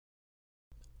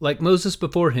Like Moses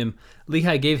before him,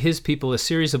 Lehi gave his people a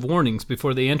series of warnings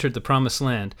before they entered the Promised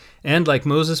Land, and like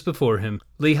Moses before him,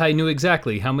 Lehi knew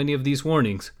exactly how many of these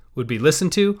warnings would be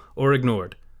listened to or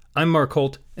ignored. I'm Mark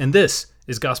Holt, and this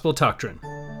is Gospel Doctrine.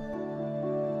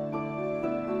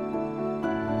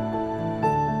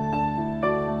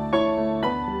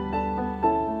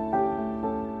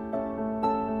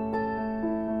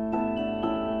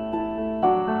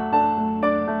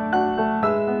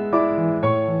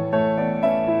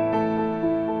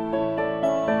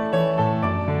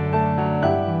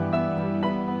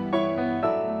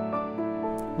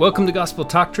 Welcome to Gospel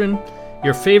Doctrine,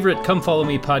 your favorite Come Follow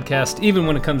Me podcast, even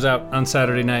when it comes out on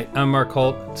Saturday night. I'm Mark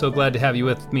Holt. So glad to have you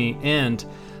with me. And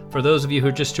for those of you who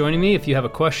are just joining me, if you have a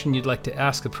question you'd like to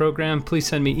ask the program, please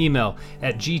send me email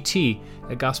at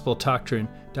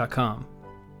gt@gospeldoctrine.com.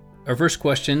 Our first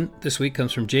question this week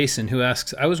comes from Jason, who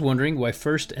asks, I was wondering why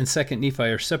 1st and 2nd Nephi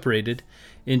are separated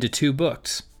into two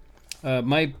books.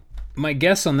 My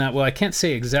guess on that, well, I can't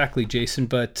say exactly, Jason,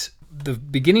 but the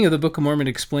beginning of the Book of Mormon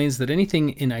explains that anything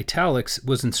in italics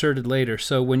was inserted later.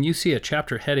 So when you see a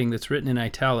chapter heading that's written in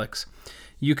italics,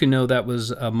 you can know that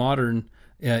was a modern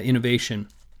innovation.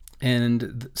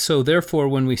 And so therefore,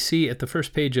 when we see at the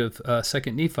first page of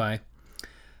 2nd Nephi,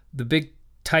 the big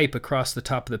type across the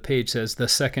top of the page says the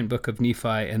second book of Nephi,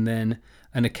 and then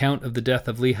an account of the death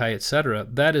of Lehi, etc.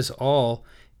 That is all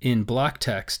in block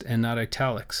text and not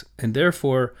italics. And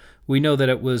therefore, we know that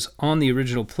it was on the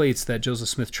original plates that Joseph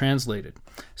Smith translated.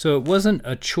 So it wasn't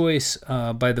a choice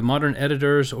by the modern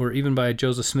editors or even by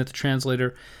Joseph Smith, the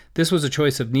translator. This was a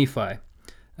choice of Nephi.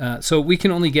 So we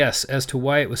can only guess as to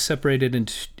why it was separated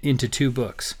into two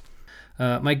books.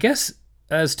 My guess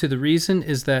as to the reason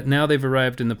is that now they've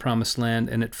arrived in the Promised Land,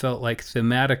 and it felt like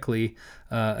thematically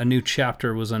a new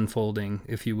chapter was unfolding,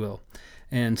 if you will.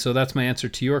 And so that's my answer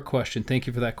to your question. Thank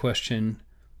you for that question,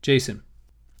 Jason.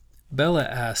 Bella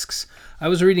asks, I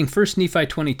was reading 1 Nephi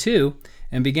 22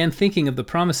 and began thinking of the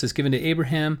promises given to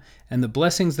Abraham and the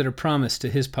blessings that are promised to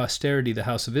his posterity, the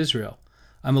house of Israel.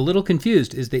 I'm a little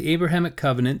confused. Is the Abrahamic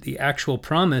covenant the actual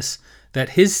promise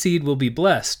that his seed will be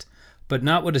blessed, but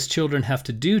not what his children have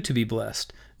to do to be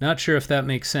blessed? Not sure if that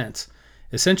makes sense.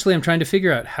 Essentially, I'm trying to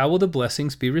figure out how will the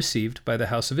blessings be received by the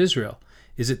house of Israel?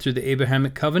 Is it through the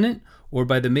Abrahamic covenant or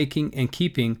by the making and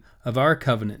keeping of our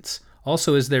covenants?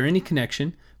 Also, is there any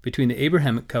connection between the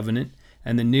Abrahamic covenant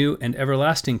and the new and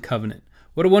everlasting covenant?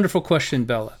 What a wonderful question,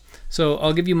 Bella. So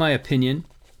I'll give you my opinion.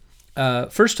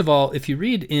 First of all, if you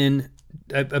read in,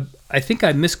 I think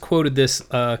I misquoted this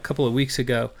a couple of weeks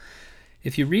ago.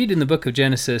 If you read in the book of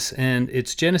Genesis, and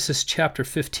it's Genesis chapter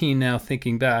 15 now,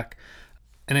 thinking back,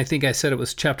 and I think I said it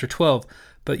was chapter 12,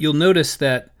 but you'll notice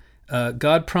that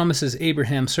God promises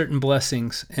Abraham certain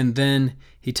blessings, and then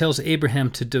he tells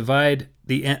Abraham to divide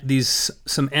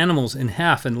some animals in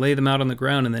half and lay them out on the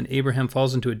ground, and then Abraham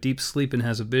falls into a deep sleep and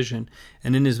has a vision.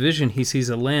 And in his vision, he sees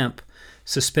a lamp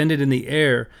suspended in the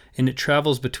air, and it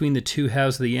travels between the two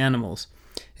halves of the animals.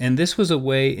 And this was a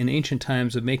way in ancient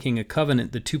times of making a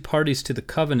covenant. The two parties to the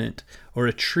covenant, or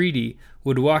a treaty,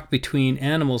 would walk between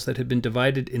animals that had been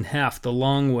divided in half the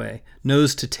long way,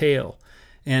 nose to tail.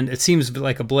 And it seems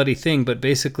like a bloody thing, but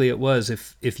basically it was.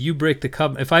 If you break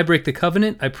the if I break the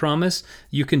covenant, I promise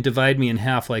you can divide me in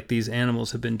half like these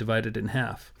animals have been divided in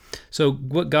half. So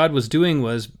what God was doing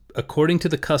was, according to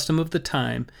the custom of the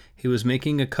time, he was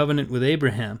making a covenant with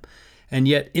Abraham. And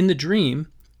yet in the dream,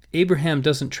 Abraham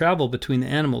doesn't travel between the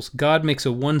animals. God makes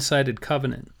a one-sided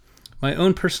covenant. My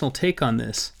own personal take on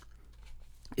this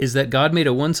is that God made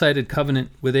a one-sided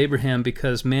covenant with Abraham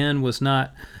because man was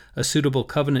not a suitable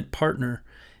covenant partner.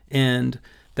 And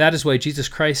that is why Jesus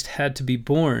Christ had to be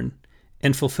born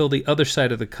and fulfill the other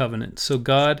side of the covenant. So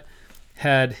God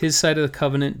had his side of the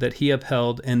covenant that he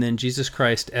upheld, and then Jesus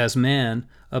Christ as man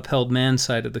upheld man's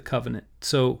side of the covenant.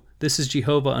 So this is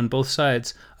Jehovah on both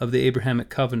sides of the Abrahamic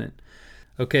covenant.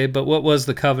 Okay, but what was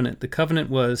the covenant? The covenant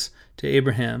was to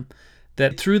Abraham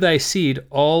that through thy seed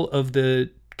all of the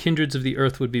kindreds of the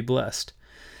earth would be blessed.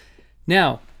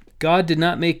 Now, God did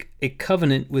not make a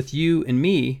covenant with you and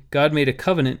me. God made a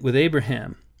covenant with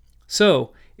Abraham.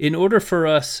 So, in order for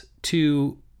us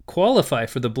to qualify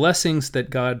for the blessings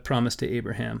that God promised to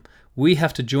Abraham, we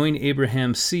have to join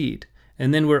Abraham's seed,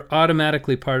 and then we're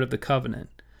automatically part of the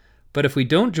covenant. But if we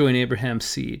don't join Abraham's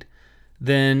seed,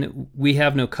 then we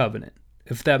have no covenant,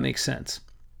 if that makes sense.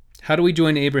 How do we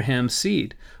join Abraham's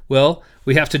seed? Well,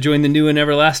 we have to join the new and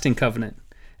everlasting covenant,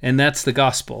 and that's the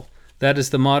gospel. That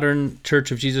is the modern Church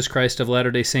of Jesus Christ of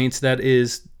Latter-day Saints. That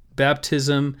is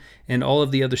baptism and all of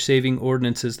the other saving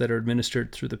ordinances that are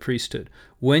administered through the priesthood.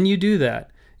 When you do that,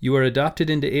 you are adopted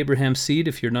into Abraham's seed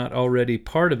if you're not already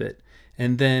part of it.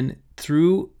 And then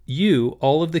through you,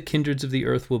 all of the kindreds of the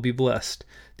earth will be blessed.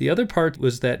 The other part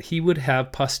was that he would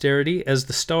have posterity as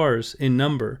the stars in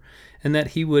number, and that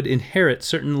he would inherit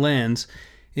certain lands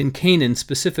in Canaan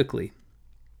specifically.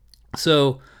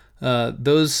 So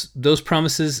those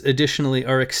promises additionally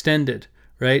are extended,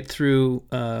 right, through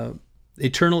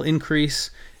eternal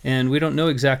increase, and we don't know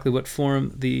exactly what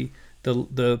form the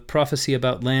prophecy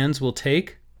about lands will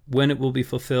take, when it will be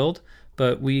fulfilled,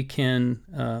 but we can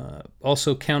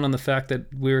also count on the fact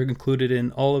that we're included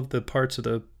in all of the parts of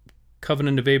the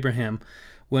covenant of Abraham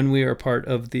when we are part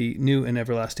of the new and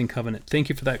everlasting covenant. Thank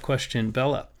you for that question,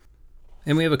 Bella.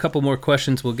 And we have a couple more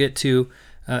questions we'll get to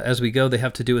as we go. They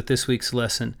have to do with this week's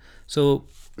lesson. So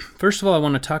first of all, I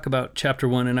want to talk about chapter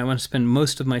 1, and I want to spend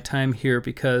most of my time here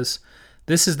because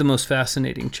this is the most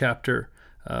fascinating chapter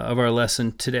of our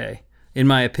lesson today, in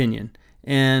my opinion.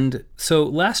 And so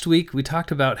last week we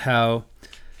talked about how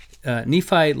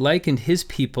Nephi likened his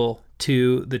people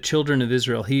to the children of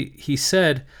Israel. He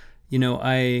said,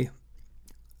 I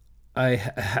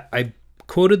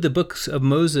quoted the books of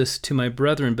Moses to my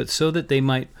brethren, but so that they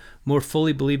might more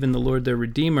fully believe in the Lord their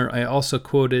Redeemer, I also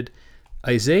quoted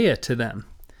Isaiah to them.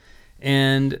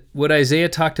 And what Isaiah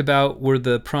talked about were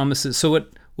the promises. So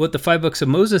what the 5 books of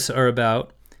Moses are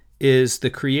about is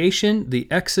the creation, the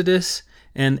Exodus,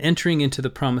 and entering into the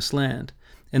promised land.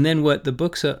 And then what the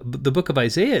book of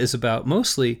Isaiah is about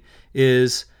mostly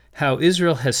is how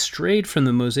Israel has strayed from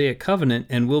the Mosaic covenant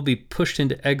and will be pushed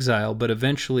into exile, but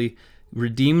eventually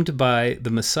redeemed by the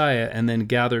Messiah and then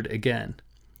gathered again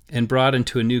and brought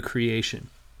into a new creation.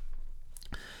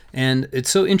 And it's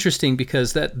so interesting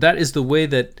because that is the way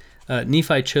that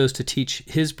Nephi chose to teach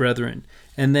his brethren.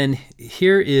 And then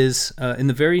here is, in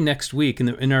the very next week,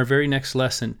 in our very next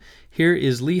lesson, here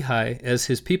is Lehi, as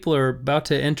his people are about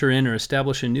to enter in or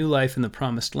establish a new life in the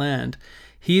promised land.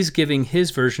 He's giving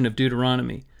his version of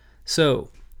Deuteronomy. So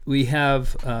we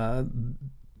have,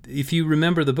 if you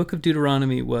remember, the book of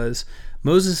Deuteronomy was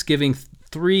Moses giving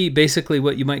 3, basically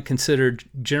what you might consider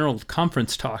general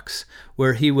conference talks,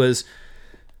 where he was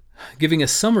giving a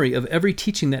summary of every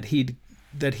teaching that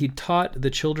he'd taught the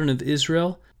children of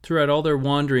Israel throughout all their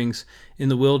wanderings in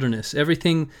the wilderness.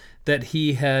 Everything that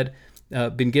he had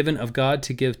been given of God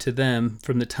to give to them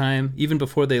from the time, even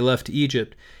before they left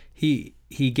Egypt, he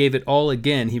gave it all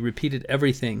again. He repeated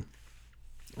everything.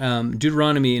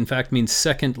 Deuteronomy, in fact, means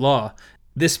second law.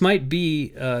 This might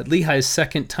be Lehi's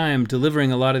second time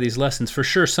delivering a lot of these lessons. For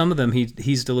sure, some of them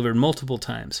he's delivered multiple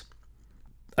times.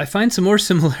 I find some more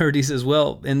similarities as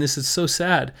well, and this is so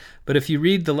sad, but if you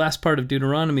read the last part of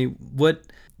Deuteronomy, what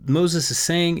Moses is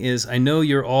saying is, I know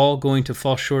you're all going to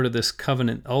fall short of this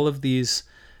covenant. All of these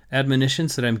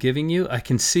admonitions that I'm giving you, I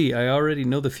can see, I already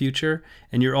know the future,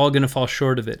 and you're all going to fall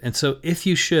short of it. And so if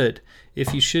you should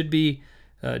be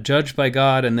judged by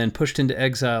God and then pushed into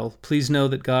exile, please know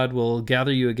that God will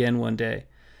gather you again one day.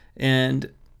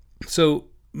 And so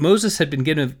Moses had been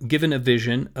given a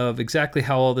vision of exactly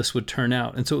how all this would turn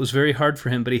out. And so it was very hard for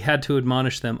him, but he had to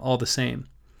admonish them all the same.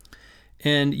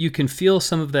 And you can feel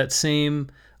some of that same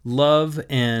love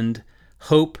and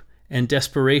hope and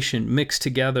desperation mixed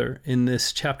together in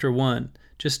this chapter 1.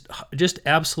 Just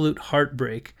absolute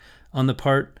heartbreak on the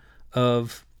part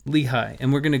of Lehi.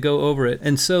 And we're going to go over it.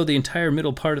 And so the entire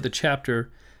middle part of the chapter,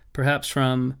 perhaps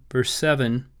from verse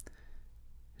 7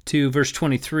 to verse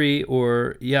 23,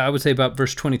 or I would say about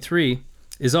verse 23,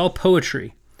 is all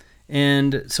poetry.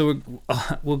 And so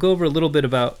we'll go over a little bit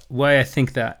about why I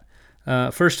think that.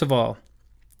 First of all,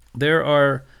 there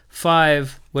are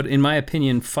 5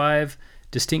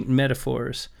 distinct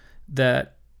metaphors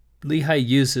that Lehi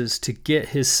uses to get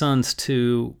his sons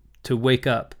to wake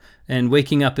up. And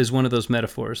waking up is one of those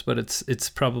metaphors, but it's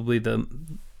probably the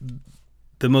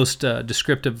most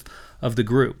descriptive of the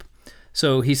group.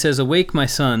 So he says, awake, my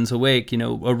sons, awake,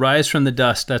 arise from the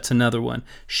dust. That's another one.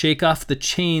 Shake off the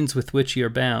chains with which you are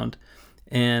bound.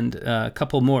 And a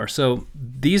couple more. So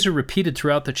these are repeated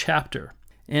throughout the chapter.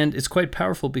 And it's quite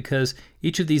powerful because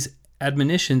each of these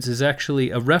admonitions is actually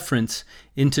a reference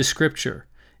into Scripture.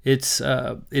 It's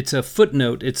a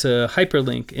footnote, it's a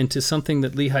hyperlink into something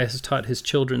that Lehi has taught his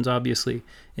children, obviously,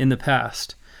 in the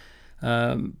past.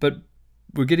 But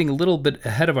we're getting a little bit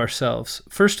ahead of ourselves.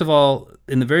 First of all,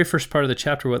 in the very first part of the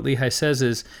chapter, what Lehi says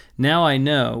is, now I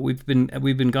know, we've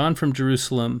been gone from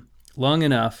Jerusalem long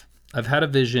enough. I've had a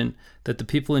vision that the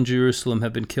people in Jerusalem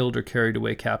have been killed or carried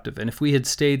away captive. And if we had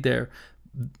stayed there,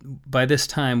 by this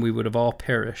time we would have all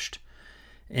perished.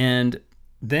 And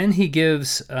then he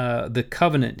gives the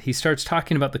covenant. He starts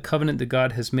talking about the covenant that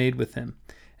God has made with him.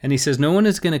 And he says, no one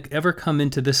is going to ever come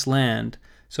into this land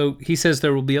So he says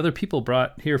there will be other people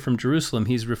brought here from Jerusalem.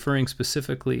 He's referring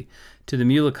specifically to the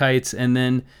Mulekites, and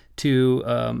then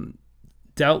to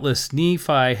doubtless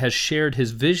Nephi has shared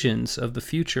his visions of the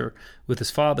future with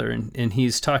his father, and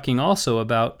he's talking also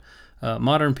about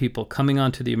modern people coming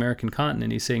onto the American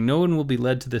continent. He's saying no one will be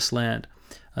led to this land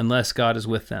unless God is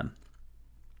with them.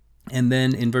 And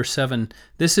then in verse 7,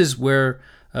 this is where,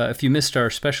 if you missed our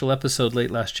special episode late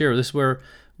last year, this is where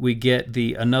we get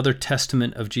the another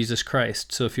testament of Jesus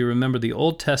Christ. So if you remember, the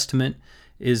Old Testament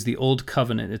is the Old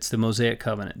Covenant. It's the Mosaic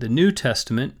Covenant. The New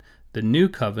Testament, the New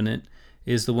Covenant,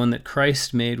 is the one that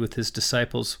Christ made with his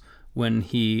disciples when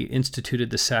he instituted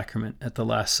the sacrament at the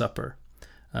Last Supper.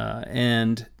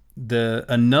 And the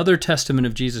another testament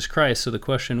of Jesus Christ. So the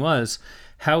question was,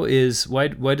 why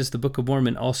does the Book of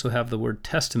Mormon also have the word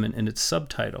testament in its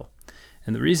subtitle?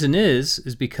 And the reason is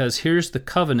because here's the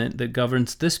covenant that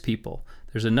governs this people.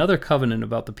 There's another covenant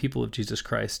about the people of Jesus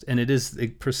Christ, and it is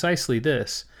precisely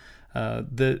this,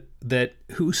 that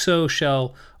whoso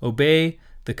shall obey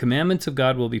the commandments of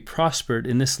God will be prospered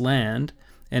in this land,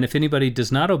 and if anybody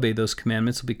does not obey those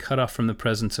commandments will be cut off from the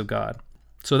presence of God.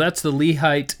 So that's the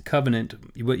Lehite covenant,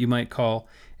 what you might call,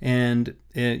 and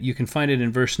you can find it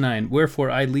in verse 9. Wherefore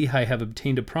I, Lehi, have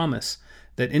obtained a promise,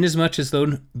 that inasmuch as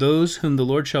those whom the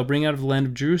Lord shall bring out of the land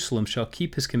of Jerusalem shall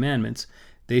keep his commandments,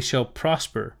 they shall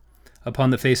prosper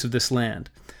upon the face of this land.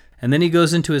 And then he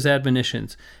goes into his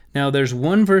admonitions. Now there's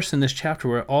one verse in this chapter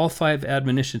where all 5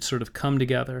 admonitions sort of come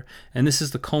together, and this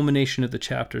is the culmination of the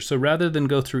chapter. So rather than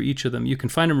go through each of them, you can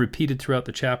find them repeated throughout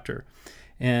the chapter.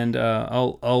 And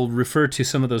I'll refer to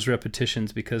some of those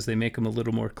repetitions because they make them a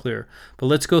little more clear. But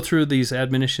let's go through these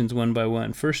admonitions one by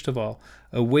one. First of all,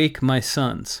 awake my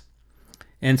sons.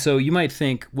 And so you might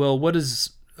think, well, what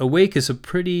is awake is a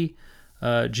pretty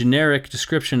generic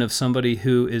description of somebody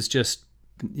who is just,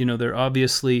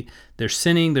 they're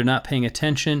sinning, they're not paying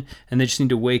attention, and they just need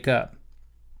to wake up.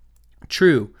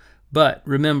 True, but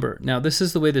remember, now this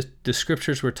is the way the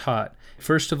scriptures were taught.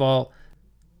 First of all,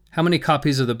 how many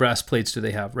copies of the brass plates do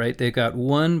they have, right? They've got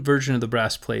one version of the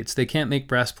brass plates. They can't make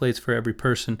brass plates for every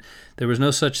person. There was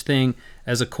no such thing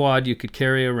as a quad you could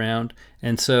carry around,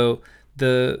 and so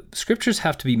the scriptures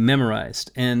have to be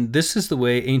memorized, and this is the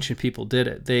way ancient people did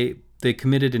it. They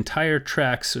committed entire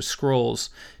tracts or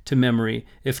scrolls to memory,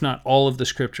 if not all of the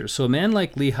scriptures. So a man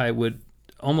like Lehi would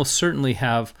almost certainly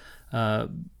have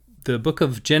the book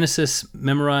of Genesis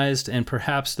memorized, and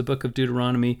perhaps the book of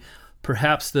Deuteronomy,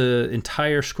 perhaps the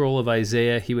entire scroll of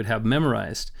Isaiah he would have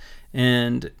memorized.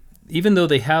 And even though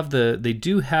they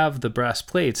do have the brass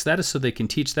plates, that is so they can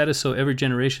teach, that is so every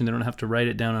generation they don't have to write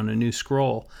it down on a new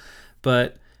scroll.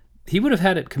 But he would have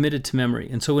had it committed to memory.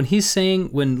 And so when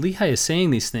Lehi is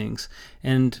saying these things,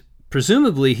 and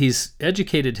presumably he's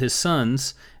educated his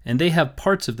sons, and they have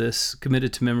parts of this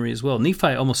committed to memory as well.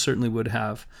 Nephi almost certainly would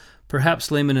have. Perhaps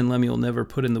Laman and Lemuel never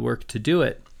put in the work to do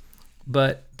it,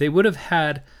 but they would have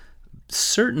had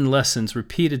certain lessons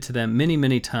repeated to them many,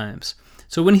 many times.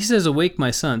 So when he says, awake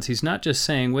my sons, he's not just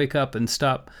saying, wake up and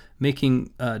stop making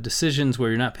decisions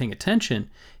where you're not paying attention.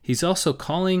 He's also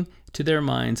calling to their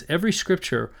minds every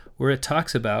scripture where it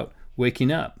talks about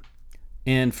waking up.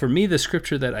 And for me, the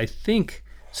scripture that I think,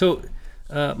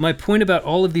 my point about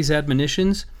all of these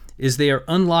admonitions is they are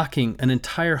unlocking an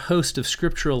entire host of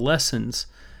scriptural lessons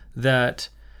that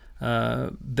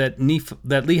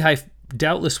Lehi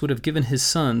doubtless would have given his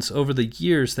sons over the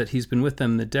years that he's been with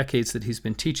them, the decades that he's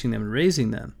been teaching them and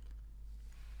raising them.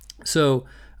 So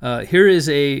here's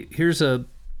a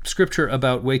scripture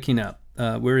about waking up.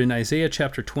 We're in Isaiah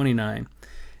chapter 29,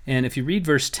 and if you read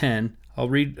verse 10, I'll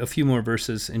read a few more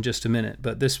verses in just a minute,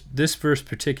 but this verse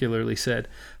particularly said,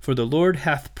 "For the Lord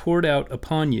hath poured out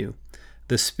upon you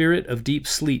the spirit of deep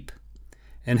sleep,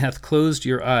 and hath closed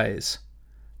your eyes.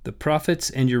 The prophets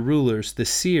and your rulers, the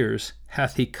seers,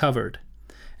 hath he covered."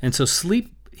 And so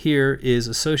sleep here is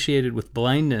associated with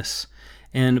blindness,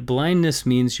 and blindness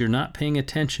means you're not paying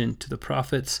attention to the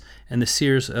prophets and the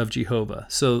seers of Jehovah.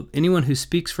 So anyone who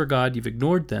speaks for God, you've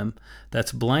ignored them.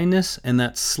 That's blindness and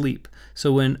that's sleep.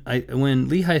 So when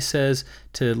Lehi says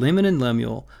to Laman and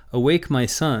Lemuel, "Awake my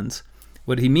sons,"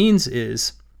 what he means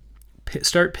is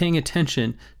start paying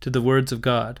attention to the words of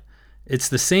God. It's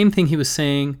the same thing he was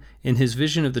saying in his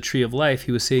vision of the tree of life.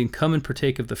 He was saying, "Come and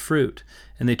partake of the fruit,"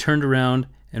 and they turned around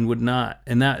and would not.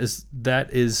 And that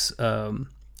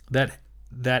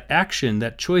action,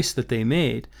 that choice that they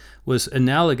made, was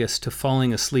analogous to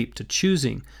falling asleep, to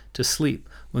choosing to sleep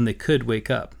when they could wake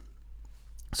up.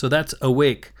 So that's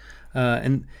awake.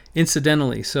 And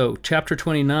incidentally, so chapter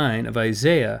 29 of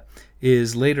Isaiah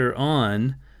is later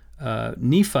on.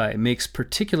 Nephi makes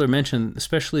particular mention,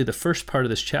 especially the first part of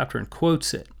this chapter, and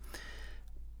quotes it.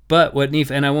 But what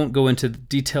Nephi, and I won't go into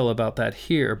detail about that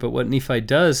here, but what Nephi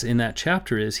does in that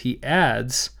chapter is he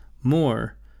adds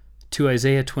more to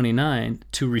Isaiah 29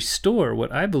 to restore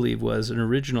what I believe was an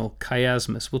original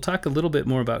chiasmus. We'll talk a little bit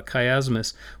more about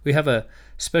chiasmus. We have a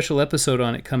special episode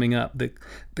on it coming up. The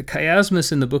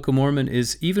chiasmus in the Book of Mormon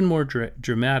is even more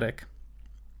dramatic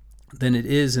than it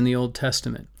is in the Old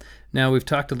Testament. Now, we've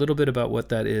talked a little bit about what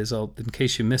that is. In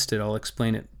case you missed it, I'll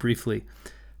explain it briefly.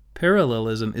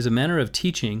 Parallelism is a manner of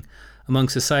teaching among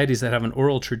societies that have an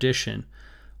oral tradition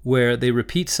where they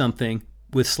repeat something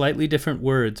with slightly different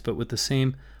words, but with the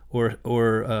same or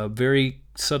very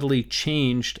subtly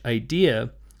changed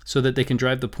idea so that they can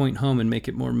drive the point home and make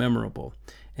it more memorable.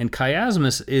 And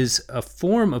chiasmus is a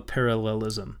form of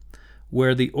parallelism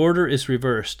where the order is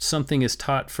reversed. Something is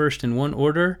taught first in one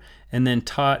order and then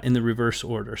taught in the reverse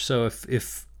order. So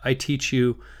if I teach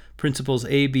you principles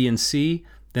A, B, and C,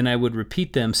 then I would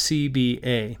repeat them C, B,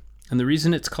 A. And the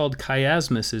reason it's called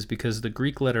chiasmus is because the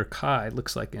Greek letter chi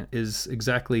is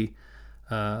exactly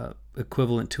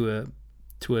equivalent to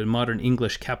a modern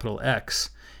English capital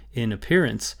X in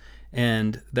appearance,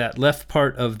 and that left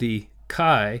part of the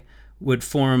chi would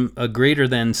form a greater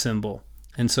than symbol,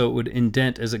 and so it would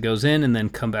indent as it goes in and then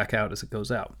come back out as it goes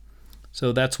out.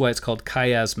 So that's why it's called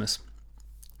chiasmus.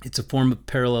 It's a form of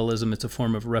parallelism, it's a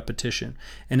form of repetition,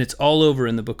 and it's all over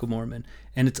in the Book of Mormon,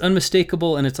 and it's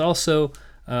unmistakable, and it's also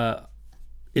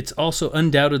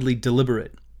undoubtedly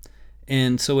deliberate.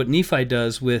 And so what Nephi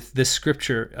does with this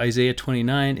scripture, Isaiah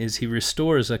 29, is he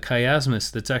restores a chiasmus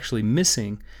that's actually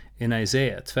missing in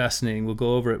Isaiah. It's fascinating. We'll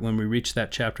go over it when we reach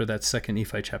that chapter. That's 2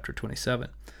 Nephi chapter 27.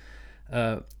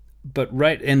 And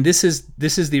this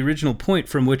is the original point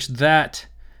from which that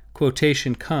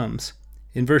quotation comes.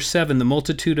 In verse 7, the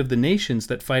multitude of the nations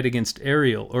that fight against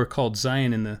Ariel, or called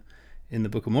Zion in the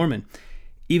Book of Mormon,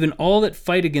 even all that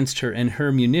fight against her and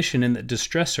her munition and that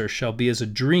distress her shall be as a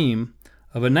dream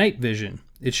of a night vision.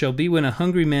 It shall be when a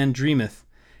hungry man dreameth,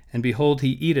 and behold,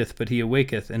 he eateth, but he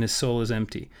awaketh, and his soul is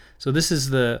empty. So this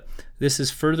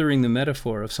is furthering the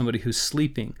metaphor of somebody who's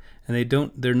sleeping,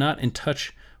 and they're not in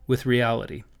touch with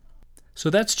reality. So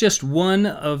that's just one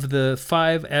of the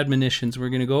 5 admonitions. We're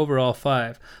going to go over all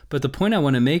 5. But the point I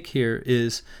want to make here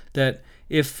is that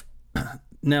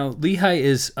now Lehi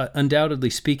is undoubtedly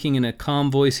speaking in a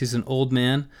calm voice. He's an old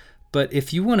man. But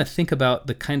if you want to think about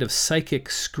the kind of psychic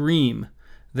scream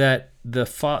that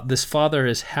this father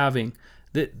is having,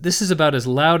 this is about as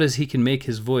loud as he can make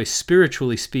his voice,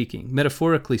 spiritually speaking,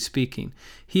 metaphorically speaking.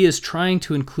 He is trying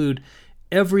to include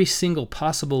every single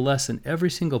possible lesson, every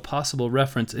single possible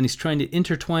reference, and he's trying to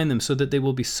intertwine them so that they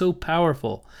will be so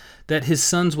powerful that his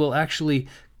sons will actually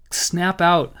snap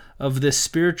out of this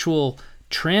spiritual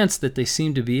trance that they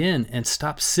seem to be in and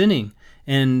stop sinning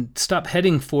and stop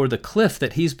heading for the cliff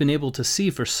that he's been able to see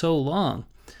for so long,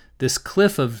 this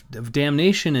cliff of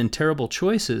damnation and terrible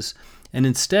choices, and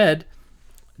instead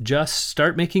just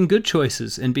start making good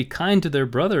choices and be kind to their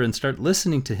brother and start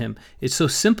listening to him. It's so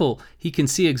simple. He can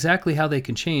see exactly how they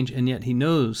can change, and yet he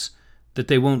knows that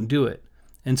they won't do it.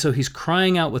 And so he's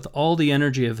crying out with all the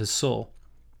energy of his soul.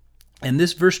 And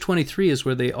this verse 23 is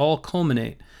where they all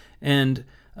culminate. And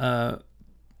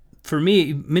for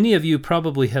me, many of you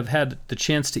probably have had the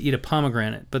chance to eat a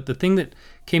pomegranate, but the thing that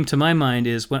came to my mind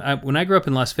is when I grew up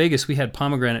in Las Vegas, we had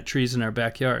pomegranate trees in our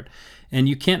backyard, and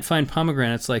you can't find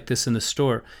pomegranates like this in the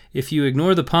store. If you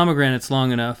ignore the pomegranates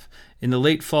long enough, in the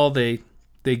late fall they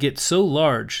get so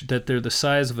large that they're the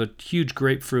size of a huge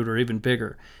grapefruit or even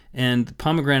bigger, and the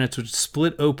pomegranates would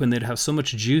split open. They'd have so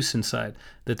much juice inside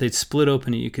that they'd split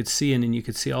open and you could see in, and you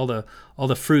could see all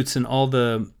the fruits and all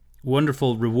the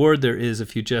wonderful reward there is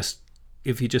if you just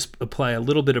apply a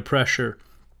little bit of pressure,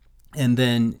 and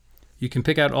then you can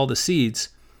pick out all the seeds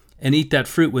and eat that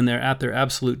fruit when they're at their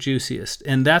absolute juiciest.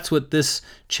 And that's what this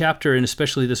chapter and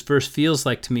especially this verse feels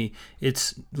like to me.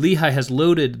 Lehi has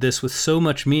loaded this with so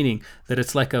much meaning that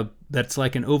it's like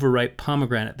an overripe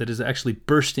pomegranate that is actually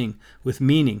bursting with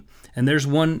meaning. And there's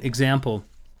one example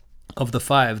of the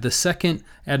 5. The second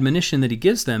admonition that he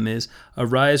gives them is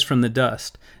arise from the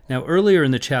dust. Now earlier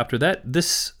in the chapter, that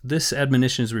this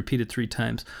admonition is repeated 3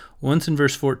 times. Once in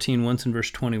verse 14, once in verse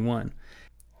 21.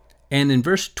 And in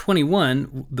verse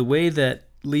 21, the way that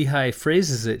Lehi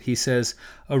phrases it, he says,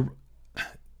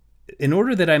 in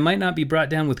order that I might not be brought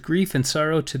down with grief and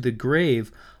sorrow to the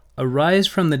grave, arise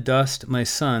from the dust, my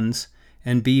sons,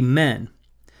 and be men.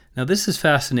 Now this is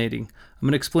fascinating. I'm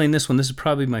going to explain this one. This is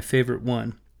probably my favorite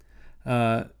one.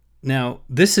 Now,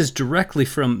 this is directly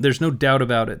from, there's no doubt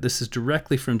about it, this is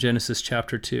directly from Genesis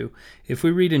chapter 2. If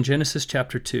we read in Genesis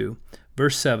chapter 2,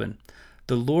 verse 7,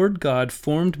 the Lord God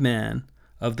formed man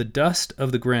of the dust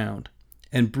of the ground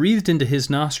and breathed into his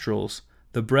nostrils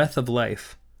the breath of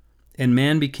life, and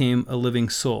man became a living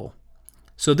soul.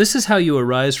 So this is how you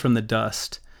arise from the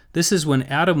dust. This is when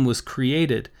Adam was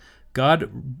created. God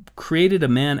created a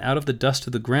man out of the dust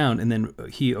of the ground, and then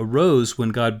he arose when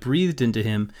God breathed into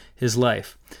him his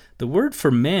life. The word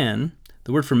for man,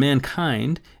 the word for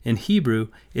mankind in Hebrew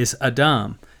is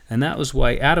Adam, and that was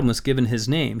why Adam was given his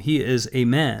name. He is a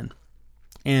man.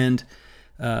 And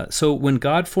so when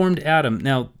God formed Adam,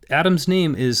 now Adam's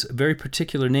name is a very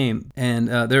particular name, and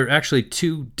there are actually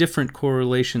two different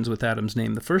correlations with Adam's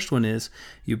name. The first one is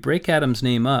you break Adam's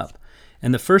name up,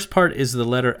 and the first part is the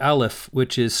letter Aleph,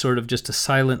 which is sort of just a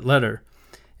silent letter.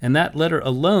 And that letter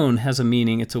alone has a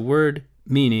meaning. It's a word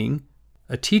meaning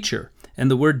a teacher.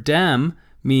 And the word dam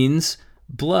means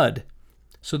blood.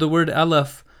 So the word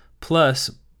Aleph plus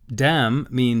dam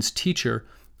means teacher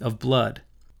of blood.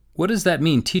 What does that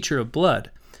mean, teacher of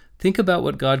blood? Think about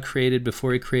what God created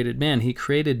before he created man. He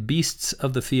created beasts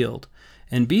of the field.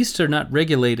 And beasts are not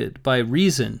regulated by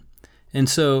reason. And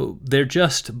so they're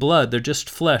just blood, they're just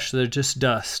flesh, they're just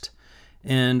dust.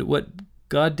 And what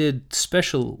God did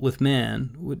special with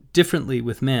man, differently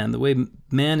with man, the way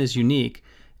man is unique,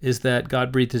 is that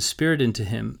God breathed his spirit into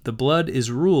him. The blood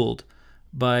is ruled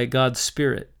by God's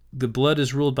spirit. The blood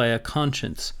is ruled by a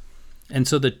conscience. And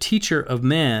so the teacher of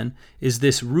man is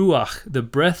this ruach, the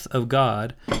breath of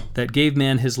God that gave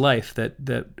man his life,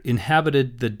 that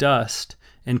inhabited the dust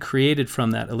and created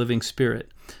from that a living spirit.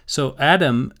 So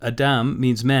Adam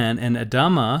means man, and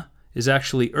Adama is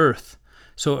actually earth.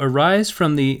 So arise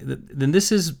from then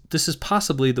this is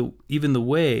possibly even the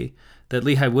way that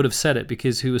Lehi would have said it,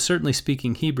 because he was certainly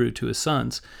speaking Hebrew to his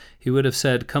sons. He would have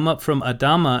said, come up from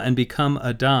Adama and become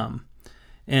Adam.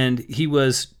 And he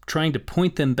was trying to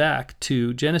point them back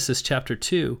to Genesis chapter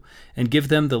 2 and give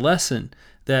them the lesson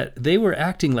that they were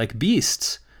acting like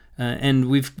beasts. And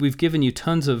we've given you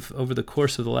tons of, over the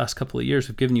course of the last couple of years,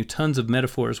 we've given you tons of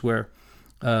metaphors where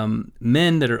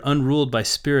men that are unruled by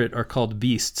spirit are called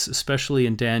beasts, especially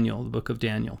in Daniel, the book of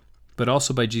Daniel, but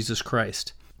also by Jesus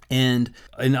Christ. And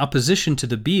in opposition to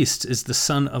the beasts is the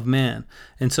Son of Man.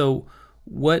 And so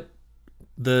what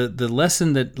the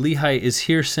lesson that Lehi is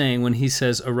here saying when he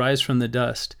says, arise from the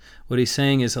dust, what he's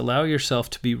saying is allow yourself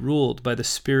to be ruled by the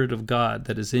Spirit of God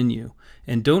that is in you.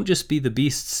 And don't just be the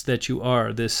beasts that you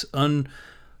are, this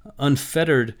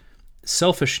unfettered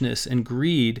selfishness and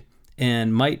greed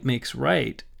and might makes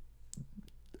right.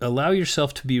 Allow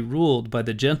yourself to be ruled by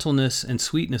the gentleness and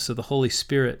sweetness of the Holy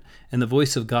Spirit and the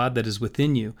voice of God that is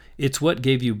within you. It's what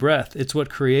gave you breath. It's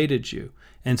what created you.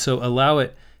 And so allow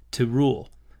it to rule.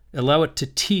 Allow it to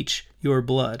teach your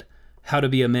blood how to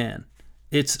be a man.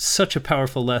 It's such a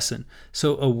powerful lesson.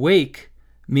 So awake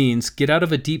means get out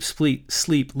of a deep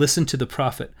sleep, listen to the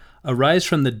prophet. Arise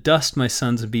from the dust, my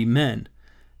sons, and be men,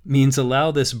 means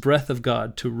allow this breath of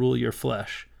God to rule your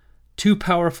flesh. Two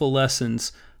powerful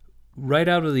lessons right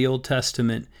out of the Old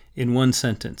Testament in one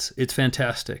sentence. It's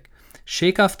fantastic.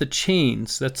 Shake off the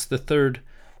chains. That's the third.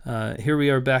 Here we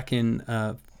are back in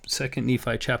 2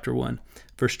 Nephi chapter 1,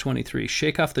 verse 23.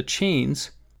 Shake off the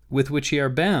chains with which ye are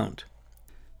bound.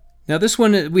 Now this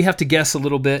one, we have to guess a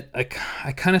little bit. I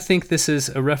kind of think this is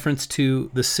a reference to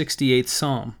the 68th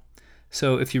Psalm.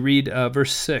 So if you read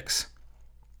verse 6,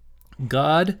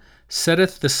 God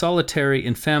setteth the solitary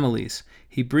in families.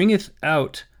 He bringeth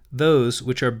out those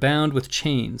which are bound with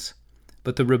chains,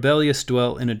 but the rebellious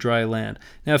dwell in a dry land.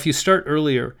 Now if you start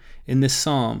earlier in this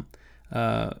psalm,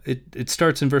 it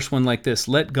starts in verse 1 like this: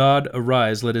 Let God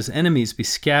arise, let his enemies be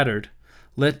scattered,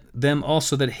 let them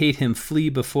also that hate him flee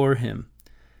before him.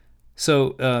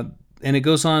 So, and it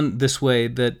goes on this way,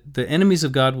 that the enemies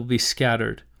of God will be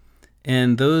scattered,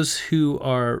 and those who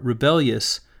are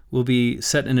rebellious will be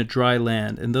set in a dry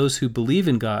land, and those who believe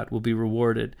in God will be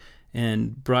rewarded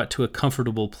and brought to a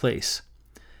comfortable place.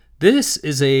 This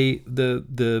is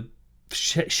the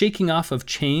shaking off of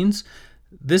chains.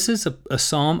 This is a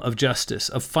psalm of justice,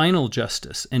 of final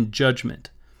justice and judgment.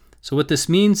 So what this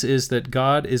means is that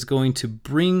God is going to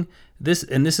bring this,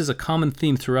 and this is a common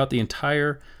theme throughout the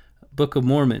entire Book of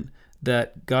Mormon,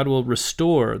 that God will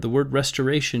restore. The word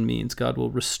restoration means God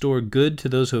will restore good to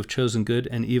those who have chosen good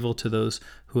and evil to those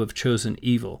who have chosen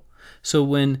evil. So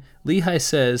when Lehi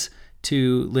says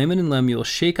to Laman and Lemuel,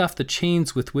 shake off the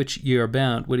chains with which ye are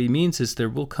bound, what he means is there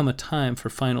will come a time for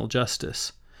final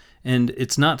justice. And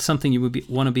it's not something you would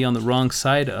want to be on the wrong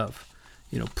side of.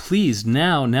 Please,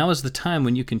 now is the time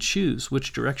when you can choose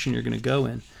which direction you're going to go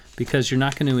in, because you're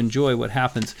not going to enjoy what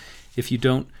happens if you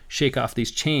don't shake off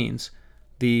these chains.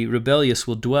 The rebellious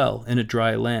will dwell in a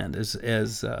dry land, as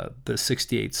the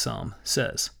 68th Psalm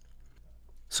says.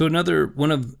 So another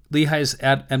one of Lehi's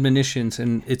admonitions,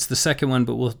 and it's the second one,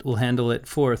 but we'll handle it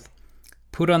fourth.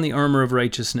 Put on the armor of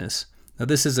righteousness. Now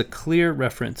this is a clear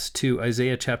reference to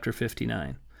Isaiah chapter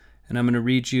 59. And I'm going to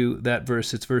read you that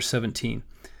verse. It's verse 17.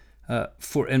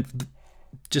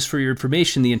 Just for your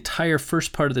information, the entire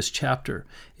first part of this chapter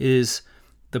is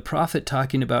the prophet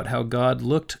talking about how God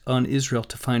looked on Israel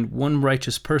to find one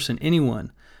righteous person,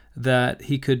 anyone, that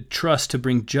he could trust to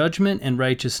bring judgment and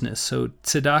righteousness. So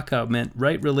tzedakah meant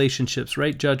right relationships,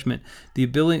 right judgment, the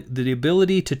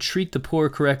ability to treat the poor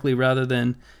correctly rather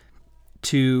than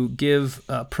to give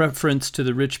preference to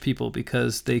the rich people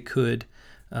because they could.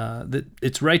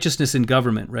 It's righteousness in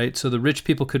government, right? So the rich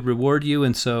people could reward you,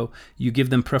 and so you give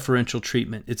them preferential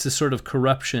treatment. It's this sort of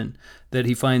corruption that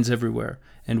he finds everywhere,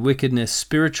 and wickedness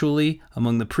spiritually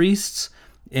among the priests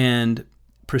and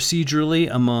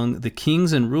procedurally among the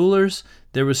kings and rulers.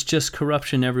 There was just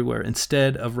corruption everywhere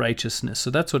instead of righteousness. So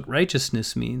that's what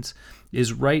righteousness means,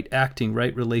 is right acting,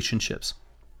 right relationships.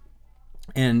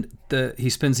 And he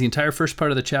spends the entire first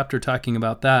part of the chapter talking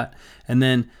about that, and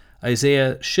then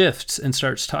Isaiah shifts and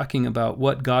starts talking about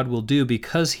what God will do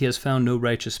because he has found no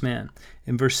righteous man.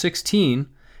 In verse 16,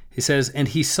 he says, "And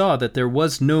he saw that there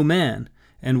was no man,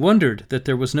 and wondered that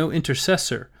there was no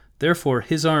intercessor. Therefore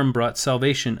his arm brought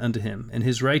salvation unto him, and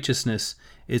his righteousness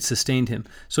it sustained him."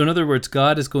 So in other words,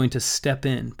 God is going to step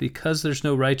in. Because there's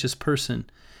no righteous person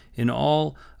in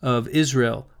all of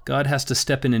Israel, God has to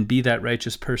step in and be that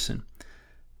righteous person.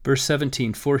 Verse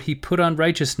 17, "For he put on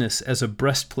righteousness as a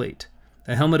breastplate,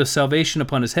 a helmet of salvation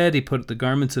upon his head. He put the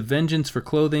garments of vengeance for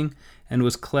clothing, and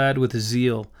was clad with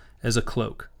zeal as a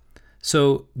cloak."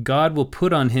 So God will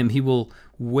put on him, he will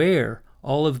wear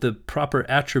all of the proper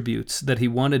attributes that he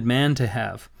wanted man to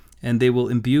have, and they will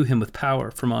imbue him with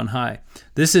power from on high.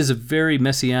 This is a very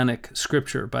messianic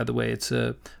scripture, by the way. It's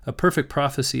a perfect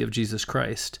prophecy of Jesus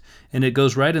Christ, and it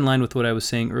goes right in line with what I was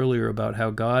saying earlier about how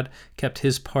God kept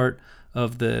his part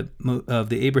of the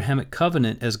Abrahamic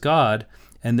covenant as God,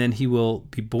 and then he will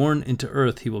be born into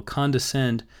earth. He will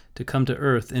condescend to come to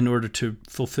earth in order to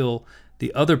fulfill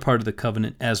the other part of the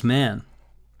covenant as man.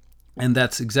 And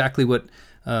that's exactly what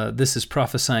this is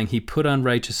prophesying. He put on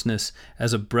righteousness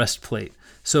as a breastplate.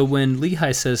 So when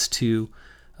Lehi says to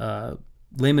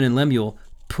Laman and Lemuel,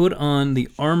 put on the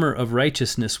armor of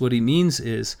righteousness, what he means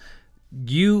is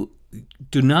you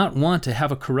do not want to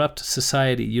have a corrupt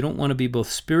society. You don't want to be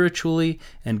both spiritually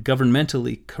and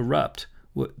governmentally corrupt,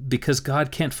 because God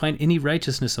can't find any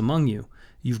righteousness among you.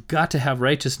 You've got to have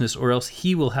righteousness, or else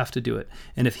he will have to do it.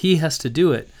 And if he has to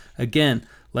do it, again,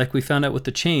 like we found out with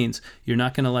the chains, you're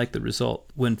not going to like the result.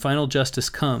 When final justice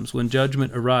comes, when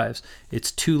judgment arrives,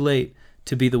 it's too late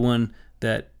to be the one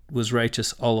that was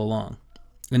righteous all along.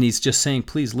 And he's just saying,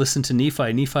 please listen to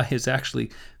Nephi. Nephi has actually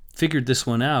figured this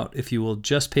one out. If you will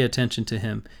just pay attention to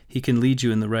him, he can lead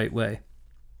you in the right way.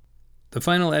 The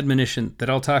final admonition that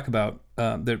I'll talk about,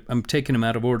 that I'm taking them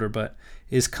out of order, but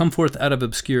is come forth out of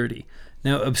obscurity.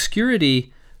 Now,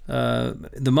 obscurity,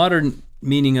 the modern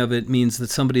meaning of it means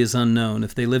that somebody is unknown.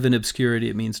 If they live in obscurity,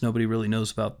 it means nobody really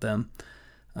knows about them.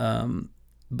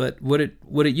 But what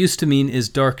it used to mean is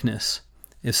darkness.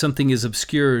 If something is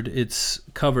obscured, it's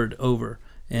covered over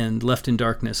and left in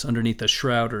darkness underneath a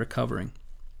shroud or a covering.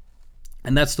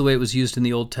 And that's the way it was used in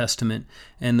the Old Testament,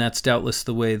 and that's doubtless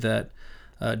the way that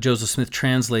Joseph Smith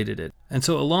translated it. And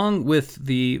so along with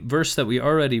the verse that we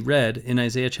already read in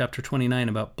Isaiah chapter 29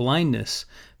 about blindness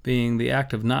being the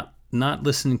act of not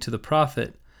listening to the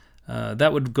prophet,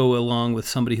 that would go along with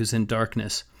somebody who's in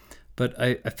darkness. But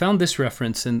I found this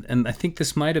reference, and I think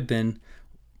this might have been,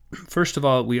 first of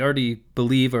all, we already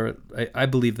believe, or I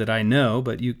believe that I know,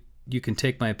 but you can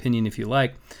take my opinion if you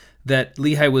like, that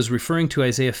Lehi was referring to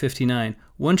Isaiah 59.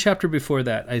 One chapter before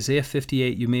that, Isaiah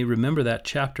 58, you may remember that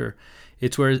chapter.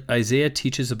 It's where Isaiah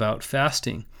teaches about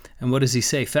fasting. And what does he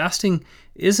say? Fasting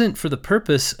isn't for the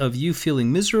purpose of you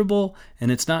feeling miserable,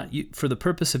 and it's not for the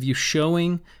purpose of you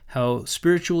showing how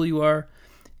spiritual you are.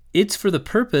 It's for the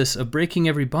purpose of breaking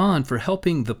every bond, for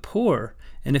helping the poor.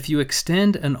 And if you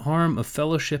extend an arm of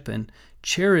fellowship and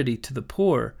charity to the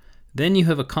poor, then you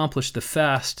have accomplished the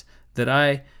fast that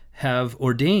I have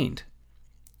ordained.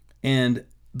 And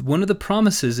one of the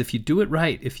promises, if you do it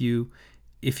right, if you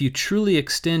truly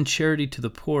extend charity to the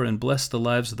poor and bless the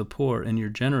lives of the poor, and you're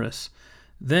generous,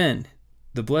 then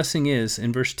the blessing is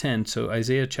in verse 10. So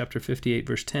Isaiah chapter 58,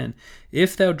 verse 10,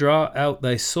 "If thou draw out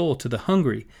thy soul to the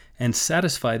hungry and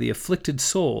satisfy the afflicted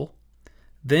soul,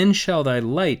 then shall thy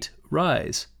light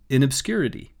rise in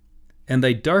obscurity, and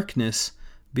thy darkness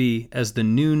be as the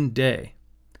noonday."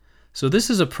 So this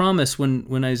is a promise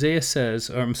when Isaiah says,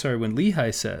 or I'm sorry, when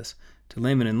Lehi says to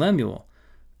Laman and Lemuel,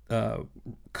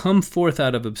 come forth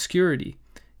out of obscurity.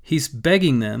 He's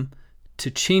begging them to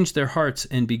change their hearts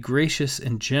and be gracious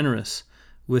and generous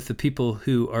with the people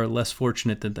who are less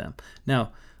fortunate than them.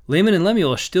 Now, Laman and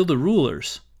Lemuel are still the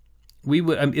rulers.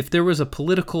 If there was a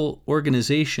political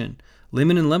organization,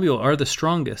 Laman and Lemuel are the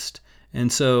strongest.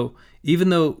 And so even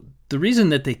though the reason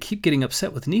that they keep getting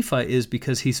upset with Nephi is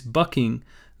because he's bucking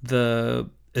the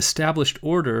established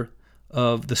order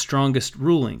of the strongest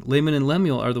ruling. Laman and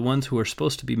Lemuel are the ones who are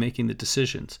supposed to be making the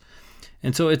decisions.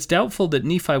 And so it's doubtful that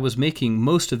Nephi was making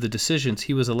most of the decisions.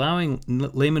 He was allowing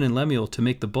Laman and Lemuel to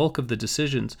make the bulk of the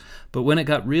decisions. But when it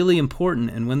got really important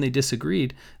and when they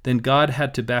disagreed, then God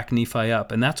had to back Nephi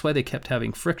up. And that's why they kept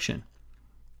having friction.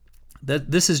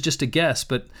 This is just a guess,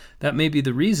 but that may be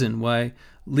the reason why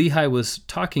Lehi was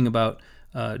talking about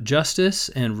justice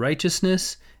and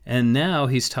righteousness, and now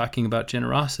he's talking about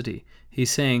generosity.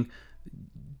 He's saying,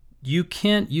 you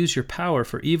can't use your power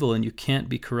for evil, and you can't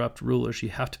be corrupt rulers. You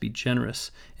have to be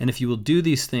generous. And if you will do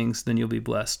these things, then you'll be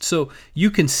blessed. So you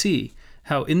can see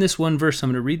how in this one verse, I'm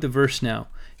going to read the verse now,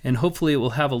 and hopefully it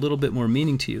will have a little bit more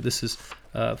meaning to you. This is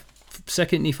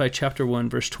 2 Nephi chapter 1,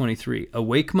 verse 23.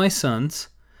 Awake, my sons,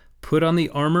 put on the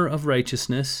armor of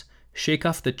righteousness, shake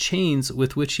off the chains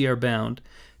with which ye are bound,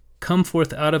 come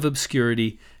forth out of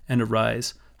obscurity, and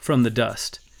arise from the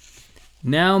dust.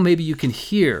 Now maybe you can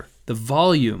hear the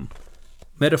volume,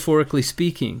 metaphorically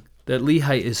speaking, that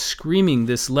Lehi is screaming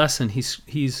this lesson.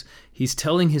 He's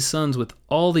telling his sons with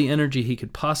all the energy he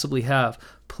could possibly have,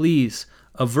 please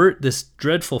avert this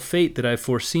dreadful fate that I've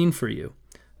foreseen for you.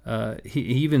 He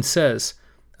even says,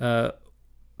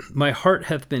 my heart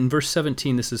hath been, verse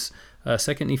 17, this is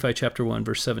 2 Nephi chapter 1,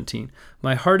 verse 17.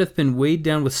 My heart hath been weighed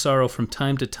down with sorrow from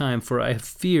time to time, for I have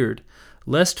feared,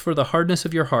 lest for the hardness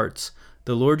of your hearts,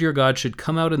 the Lord your God should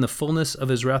come out in the fullness of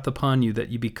his wrath upon you, that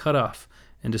ye be cut off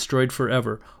and destroyed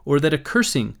forever, or that a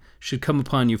cursing should come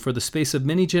upon you for the space of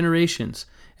many generations,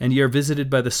 and ye are visited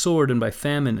by the sword and by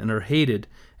famine, and are hated,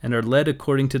 and are led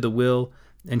according to the will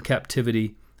and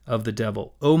captivity of the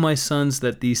devil. O my sons,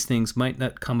 that these things might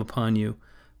not come upon you,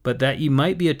 but that ye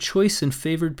might be a choice and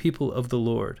favored people of the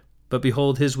Lord. But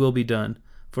behold, his will be done,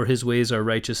 for his ways are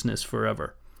righteousness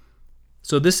forever.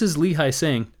 So this is Lehi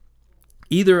saying,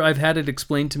 either I've had it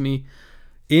explained to me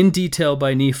in detail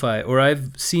by Nephi, or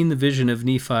I've seen the vision of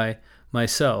Nephi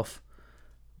myself,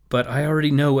 but I already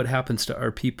know what happens to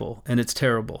our people, and it's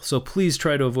terrible. So please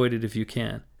try to avoid it if you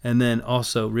can. And then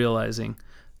also realizing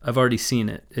I've already seen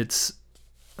it.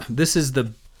 This is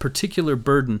the particular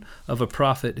burden of a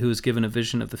prophet who is given a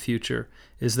vision of the future,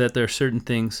 is that there are certain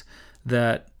things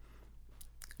that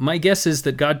my guess is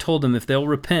that God told them if they'll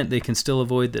repent, they can still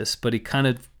avoid this, but he kind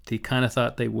of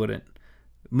thought they wouldn't.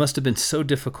 It must have been so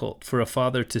difficult for a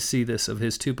father to see this of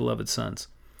his two beloved sons.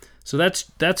 So that's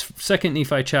 2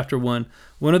 Nephi chapter 1,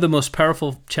 one of the most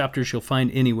powerful chapters you'll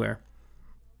find anywhere.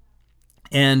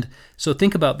 And so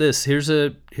think about this.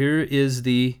 Here is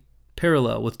the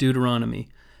parallel with Deuteronomy.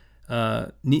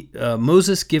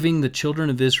 Moses giving the children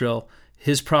of Israel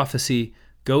his prophecy,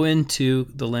 go into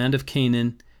the land of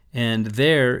Canaan, and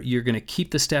there you're going to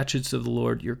keep the statutes of the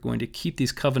Lord, you're going to keep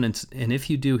these covenants, and if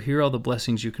you do, here are all the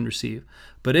blessings you can receive.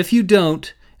 But if you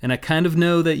don't, and I kind of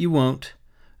know that you won't,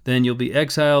 then you'll be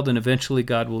exiled, and eventually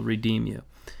God will redeem you.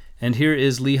 And here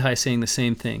is Lehi saying the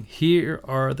same thing. Here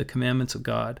are the commandments of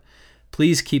God.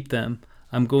 Please keep them.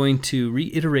 I'm going to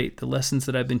reiterate the lessons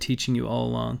that I've been teaching you all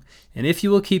along. And if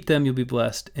you will keep them, you'll be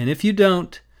blessed. And if you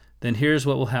don't, then here's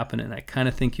what will happen. And I kind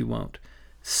of think you won't.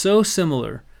 So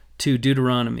similar to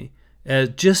Deuteronomy,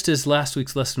 just as last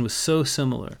week's lesson was so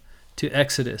similar to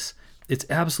Exodus. It's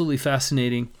absolutely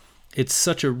fascinating. It's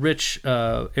such a rich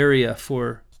area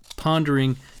for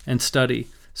pondering and study.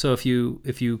 So if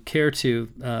you care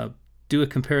to do a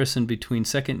comparison between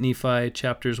 2 Nephi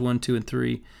chapters 1, 2, and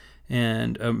 3,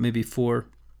 and maybe 4,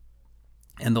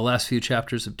 and the last few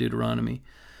chapters of Deuteronomy.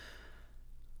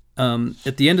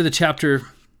 At the end of the chapter,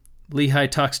 Lehi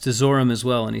talks to Zoram as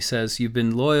well, and he says, you've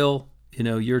been loyal,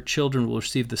 your children will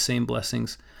receive the same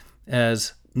blessings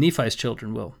as Nephi's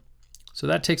children will. So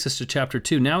that takes us to chapter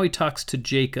 2. Now he talks to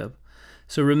Jacob.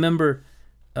 So remember,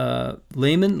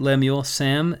 Laman, Lemuel,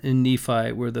 Sam, and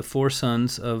Nephi were the 4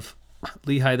 sons of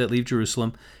Lehi that leave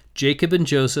Jerusalem. Jacob and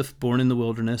Joseph, born in the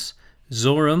wilderness.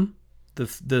 Zoram,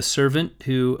 the servant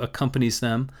who accompanies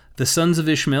them. The sons of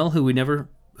Ishmael,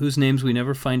 whose names we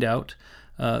never find out.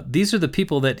 These are the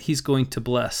people that he's going to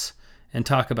bless and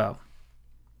talk about.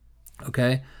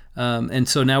 Okay? And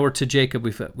so now we're to Jacob.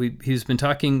 He's been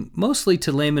talking mostly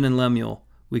to Laman and Lemuel,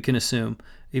 we can assume,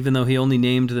 even though he only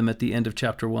named them at the end of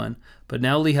chapter 1. But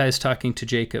now Lehi is talking to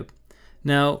Jacob.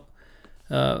 Now,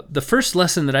 the first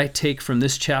lesson that I take from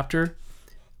this chapter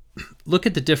look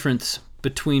at the difference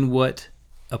between what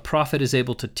a prophet is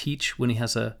able to teach when he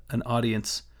has an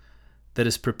audience that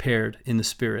is prepared in the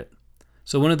Spirit.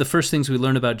 So one of the first things we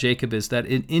learn about Jacob is that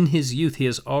in his youth, he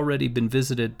has already been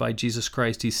visited by Jesus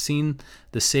Christ. He's seen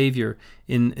the Savior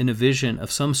in a vision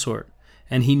of some sort,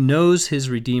 and he knows his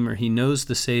Redeemer. He knows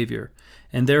the Savior,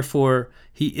 and therefore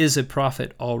he is a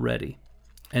prophet already.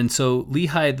 And so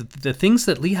Lehi, the things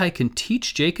that Lehi can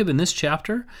teach Jacob in this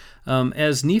chapter,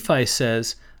 as Nephi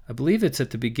says, I believe it's at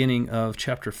the beginning of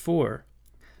chapter 4.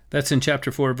 That's in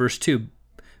chapter 4, verse 2.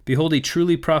 Behold, he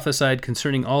truly prophesied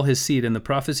concerning all his seed, and the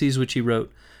prophecies which he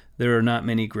wrote, there are not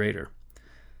many greater.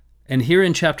 And here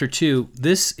in chapter 2,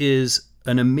 this is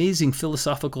an amazing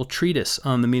philosophical treatise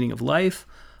on the meaning of life,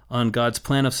 on God's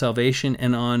plan of salvation,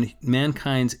 and on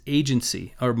mankind's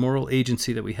agency, our moral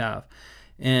agency that we have.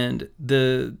 And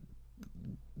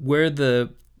where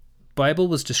the Bible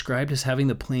was described as having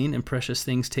the plain and precious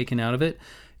things taken out of it,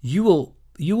 you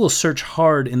will search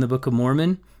hard in the Book of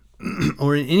Mormon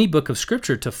or in any book of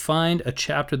Scripture to find a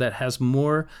chapter that has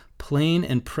more plain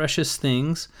and precious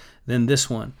things than this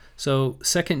one. So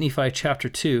 2 Nephi chapter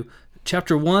 2.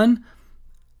 Chapter 1,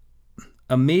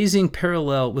 amazing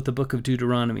parallel with the book of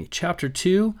Deuteronomy. Chapter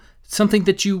 2, something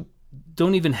that you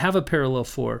don't even have a parallel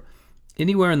for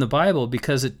anywhere in the Bible,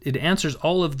 because it answers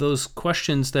all of those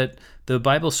questions that the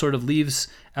Bible sort of leaves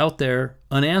out there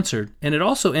unanswered. And it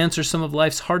also answers some of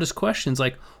life's hardest questions,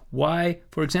 like why,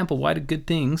 for example, why do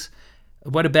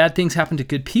bad things happen to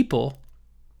good people?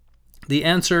 The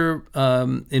answer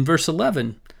in verse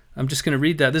 11, I'm just going to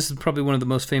read that. This is probably one of the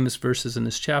most famous verses in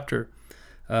this chapter.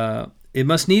 It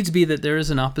must needs be that there is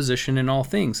an opposition in all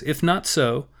things. If not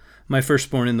so, my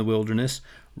firstborn in the wilderness,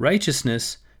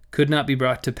 righteousness could not be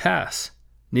brought to pass,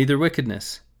 neither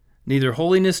wickedness, neither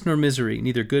holiness nor misery,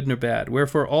 neither good nor bad.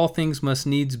 Wherefore all things must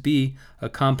needs be a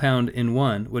compound in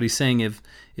one. What he's saying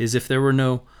is if there were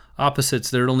no opposites,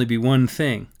 there would only be one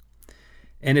thing.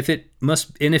 And if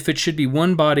it should be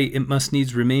one body, it must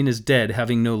needs remain as dead,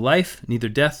 having no life, neither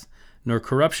death, nor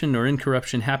corruption, nor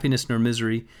incorruption, happiness, nor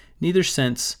misery, neither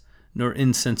sense, nor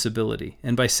insensibility.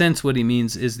 And by sense, what he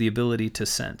means is the ability to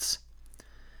sense.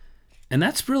 And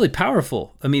that's really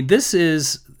powerful. I mean, this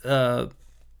is,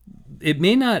 it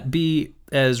may not be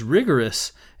as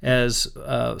rigorous as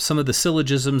some of the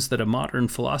syllogisms that a modern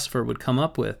philosopher would come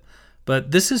up with,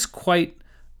 but this is quite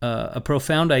a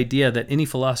profound idea that any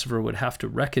philosopher would have to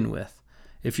reckon with.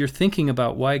 If you're thinking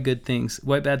about why bad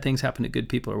things happen to good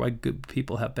people, or why good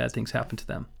people have bad things happen to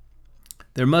them,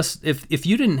 there must, if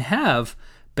you didn't have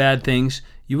bad things,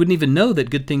 you wouldn't even know that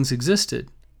good things existed.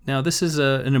 Now, this is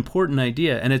an important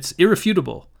idea, and it's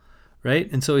irrefutable,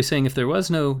 right? And so he's saying if there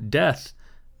was no death,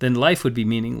 then life would be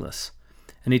meaningless.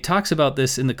 And he talks about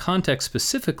this in the context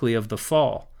specifically of the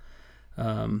fall.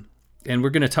 And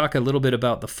we're going to talk a little bit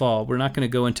about the fall. We're not going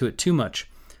to go into it too much,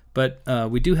 but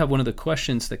we do have one of the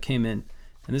questions that came in,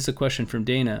 and this is a question from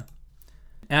Dana.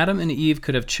 Adam and Eve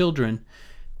could have children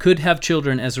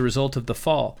as a result of the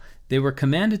fall. They were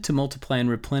commanded to multiply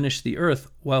and replenish the earth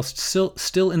whilst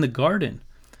still in the garden.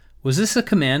 Was this a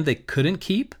command they couldn't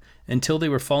keep until they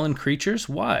were fallen creatures?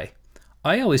 Why?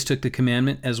 I always took the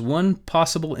commandment as one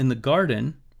possible in the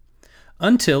garden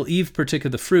until Eve partook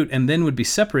of the fruit and then would be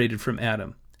separated from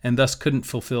Adam, and thus couldn't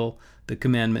fulfill the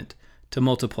commandment to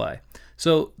multiply.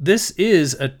 So this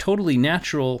is a totally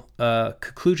natural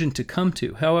conclusion to come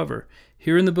to. However,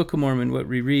 here in the Book of Mormon, what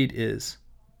we read is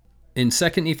in 2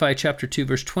 Nephi chapter 2,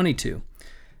 verse 22,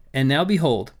 and now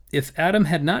behold, if Adam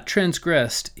had not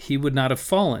transgressed, he would not have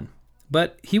fallen,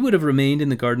 but he would have remained in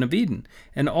the Garden of Eden,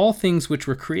 and all things which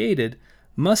were created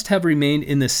must have remained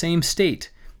in the same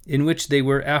state in which they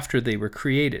were after they were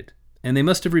created, and they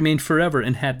must have remained forever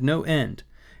and had no end,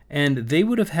 and they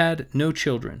would have had no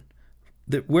children.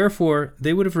 Wherefore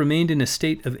they would have remained in a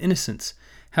state of innocence,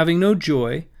 having no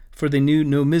joy, for they knew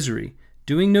no misery,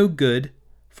 doing no good,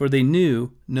 for they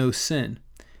knew no sin.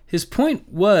 His point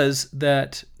was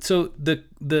that, so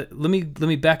let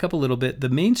me back up a little bit. The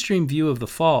mainstream view of the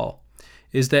fall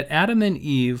is that Adam and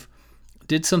Eve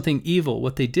did something evil.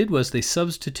 What they did was they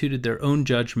substituted their own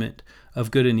judgment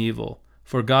of good and evil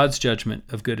for God's judgment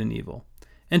of good and evil.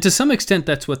 And to some extent,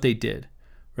 that's what they did,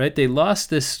 right? They lost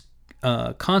this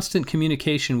constant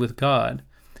communication with God,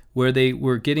 where they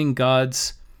were getting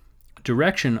God's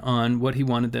direction on what he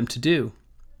wanted them to do.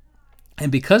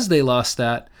 And because they lost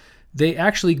that, they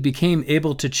actually became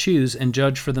able to choose and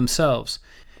judge for themselves.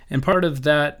 And part of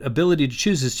that ability to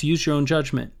choose is to use your own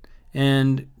judgment.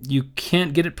 And you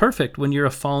can't get it perfect when you're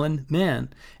a fallen man.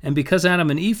 And because Adam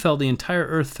and Eve fell, the entire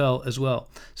earth fell as well.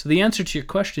 So the answer to your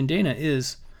question, Dana,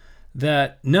 is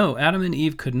that no, Adam and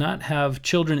Eve could not have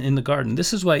children in the garden.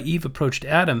 This is why Eve approached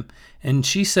Adam and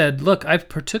she said, look, I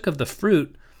partook of the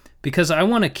fruit because you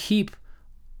want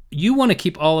to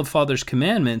keep all of Father's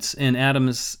commandments. And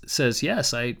Adam says,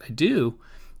 yes, I do.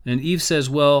 And Eve says,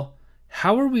 well,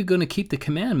 how are we going to keep the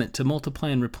commandment to multiply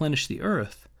and replenish the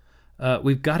earth?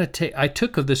 We've got to take, I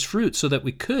took of this fruit so that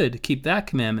we could keep that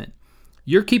commandment.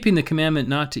 You're keeping the commandment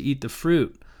not to eat the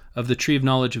fruit of the tree of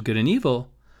knowledge of good and evil,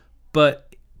 but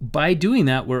by doing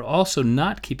that, we're also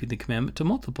not keeping the commandment to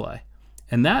multiply.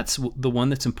 And that's the one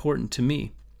that's important to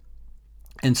me.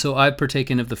 And so I've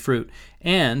partaken of the fruit.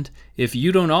 And if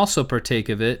you don't also partake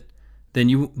of it,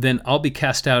 then I'll be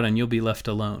cast out and you'll be left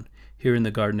alone here in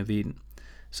the Garden of Eden.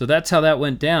 So that's how that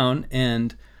went down.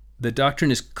 And the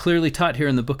doctrine is clearly taught here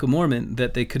in the Book of Mormon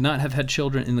that they could not have had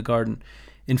children in the garden.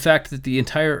 In fact, that the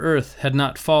entire earth had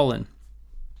not fallen.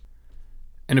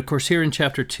 And of course, here in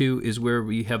chapter 2 is where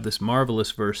we have this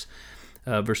marvelous verse,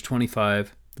 verse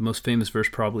 25, the most famous verse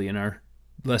probably in our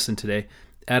lesson today.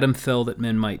 Adam fell that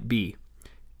men might be.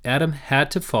 Adam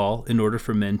had to fall in order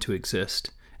for men to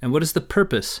exist. And what is the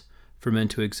purpose for men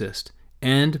to exist?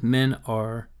 And men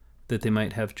are that they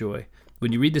might have joy.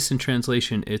 When you read this in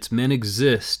translation, it's men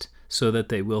exist so that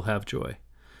they will have joy.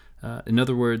 In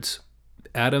other words,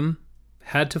 Adam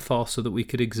had to fall so that we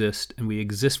could exist, and we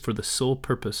exist for the sole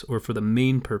purpose, or for the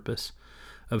main purpose,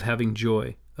 of having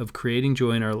joy, of creating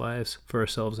joy in our lives for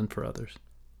ourselves and for others.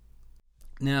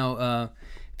 Now,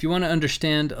 if you want to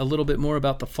understand a little bit more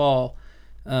about the fall,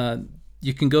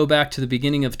 you can go back to the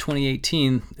beginning of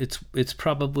 2018. It's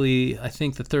probably, I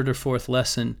think, the third or fourth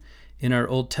lesson in our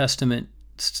Old Testament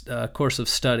course of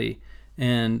study,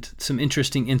 and some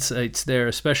interesting insights there,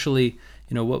 especially,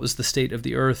 what was the state of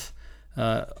the earth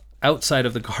outside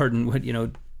of the garden,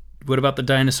 what about the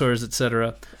dinosaurs,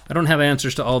 etc. I don't have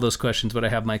answers to all those questions, but I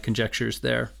have my conjectures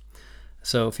there.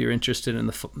 So if you're interested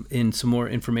in some more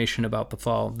information about the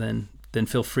fall, then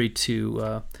feel free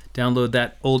to download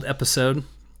that old episode.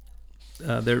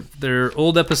 They're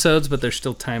old episodes, but they're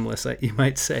still timeless, you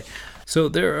might say. So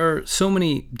there are so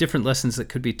many different lessons that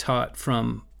could be taught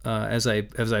from, as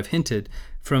I've hinted,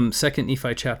 from 2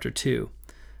 Nephi chapter 2.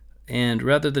 And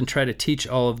rather than try to teach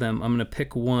all of them, I'm going to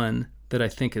pick one that I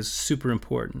think is super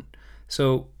important.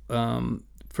 So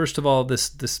first of all,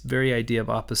 this very idea of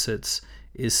opposites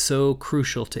is so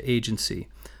crucial to agency.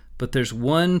 But there's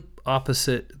one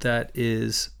opposite that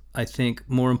is, I think,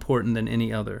 more important than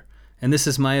any other. And this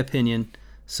is my opinion,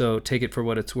 so take it for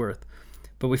what it's worth.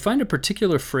 But we find a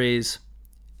particular phrase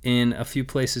in a few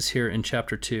places here in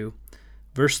chapter 2.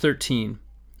 Verse 13.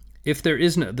 If there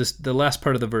is no, the last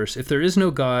part of the verse, if there is no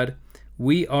God,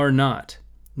 we are not,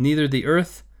 neither the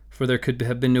earth, for there could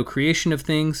have been no creation of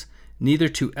things, neither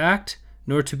to act,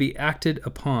 nor to be acted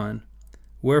upon.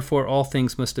 Wherefore all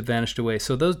things must have vanished away.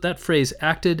 So that phrase,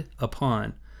 acted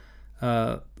upon,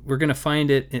 we're going to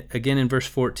find it again in verse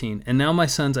 14. And now, my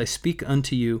sons, I speak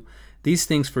unto you these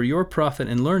things for your profit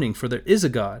and learning, for there is a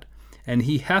God, and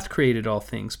he hath created all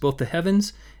things, both the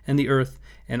heavens and the earth,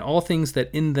 and all things that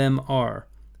in them are,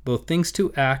 both things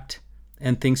to act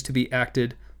and things to be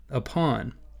acted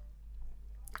upon.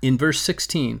 In verse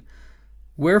 16,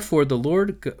 wherefore the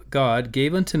Lord God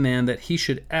gave unto man that he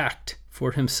should act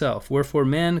for himself. Wherefore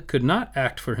man could not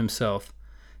act for himself,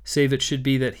 save it should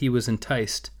be that he was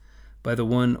enticed by the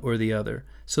one or the other.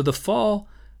 So the fall,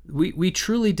 we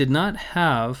truly did not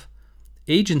have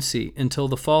agency until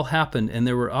the fall happened and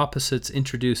there were opposites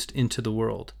introduced into the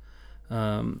world.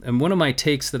 And one of my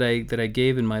takes that I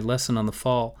gave in my lesson on the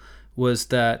fall was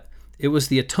that it was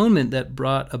the atonement that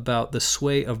brought about the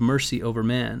sway of mercy over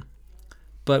man.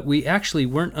 But we actually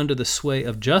weren't under the sway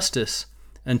of justice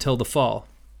until the fall.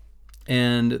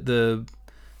 And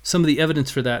some of the evidence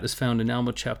for that is found in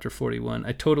Alma chapter 41.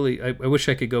 I wish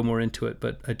I could go more into it,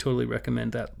 but I totally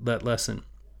recommend that lesson.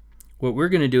 What we're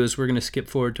going to do is we're going to skip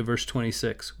forward to verse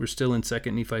 26. We're still in 2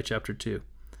 Nephi chapter 2.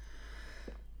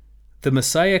 The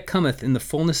Messiah cometh in the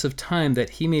fullness of time,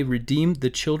 that he may redeem the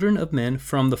children of men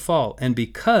from the fall. And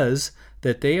because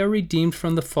that they are redeemed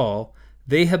from the fall,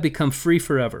 they have become free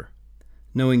forever,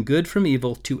 knowing good from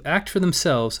evil, to act for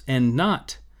themselves and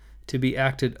not to be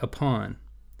acted upon.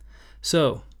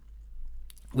 So,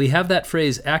 we have that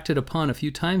phrase acted upon a few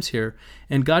times here,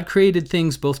 and God created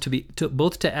things both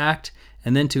to act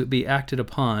and then to be acted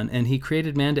upon, and he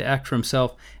created man to act for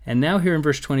himself. And now here in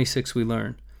verse 26 we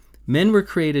learn, men were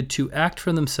created to act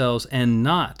for themselves and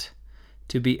not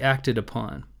to be acted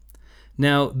upon.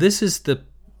 Now, this is the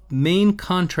main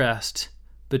contrast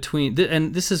between,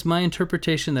 and this is my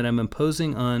interpretation that I'm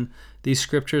imposing on these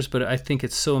scriptures, but I think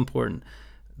it's so important.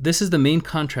 This is the main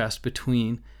contrast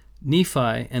between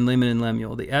Nephi and Laman and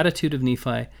Lemuel. The attitude of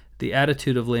Nephi, the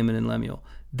attitude of Laman and Lemuel.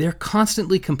 They're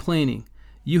constantly complaining.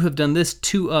 You have done this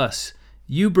to us.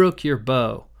 You broke your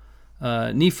bow.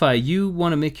 Nephi, you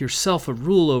want to make yourself a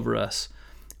rule over us.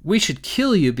 We should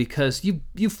kill you because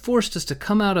you forced us to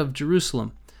come out of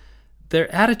Jerusalem.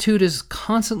 Their attitude is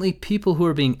constantly people who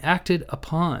are being acted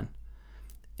upon.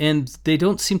 And they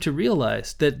don't seem to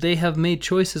realize that they have made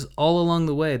choices all along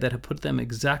the way that have put them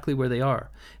exactly where they are.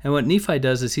 And what Nephi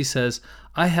does is he says,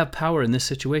 I have power in this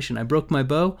situation. I broke my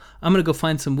bow. I'm going to go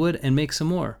find some wood and make some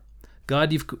more.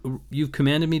 God, you've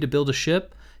commanded me to build a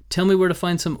ship. Tell me where to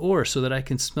find some ore so that I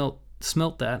can smelt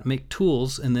that, make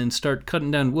tools, and then start cutting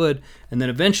down wood, and then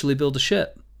eventually build a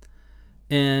ship.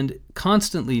 And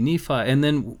constantly Nephi, and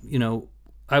then,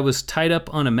 I was tied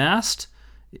up on a mast.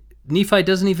 Nephi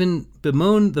doesn't even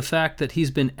bemoan the fact that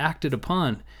he's been acted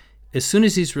upon. As soon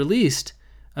as he's released,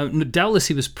 doubtless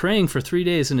he was praying for 3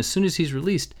 days, and as soon as he's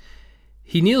released,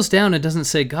 he kneels down and doesn't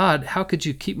say, God, how could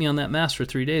you keep me on that mast for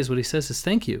 3 days? What he says is,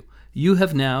 thank you. You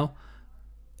have now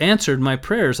answered my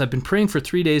prayers. I've been praying for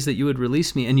 3 days that you would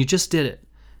release me, and you just did it.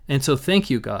 And so thank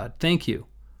you, God. Thank you.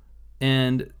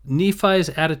 And Nephi's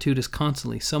attitude is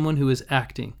constantly someone who is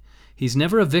acting. He's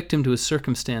never a victim to his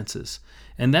circumstances.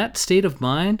 And that state of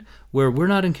mind where we're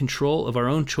not in control of our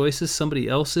own choices, somebody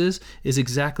else is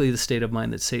exactly the state of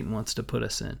mind that Satan wants to put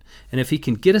us in. And if he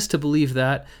can get us to believe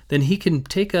that, then he can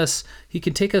take us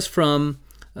from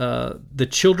the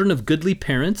children of goodly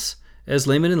parents, as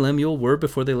Laman and Lemuel were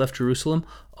before they left Jerusalem,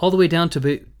 all the way down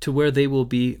to where they will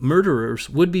be murderers,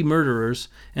 would-be murderers,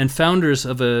 and founders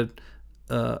of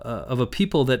a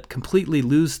people that completely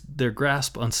lose their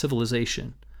grasp on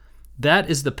civilization. That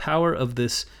is the power of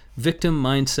this victim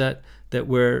mindset, that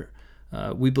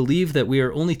we believe that we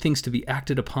are only things to be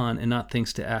acted upon and not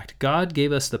things to act. God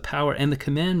gave us the power and the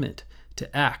commandment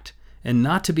to act and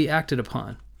not to be acted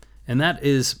upon. And that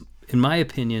is, in my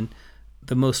opinion,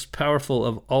 the most powerful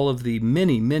of all of the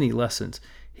many, many lessons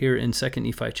here in 2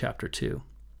 Nephi chapter 2.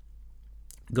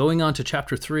 Going on to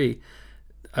chapter 3,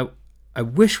 I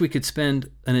wish we could spend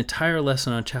an entire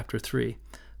lesson on chapter 3,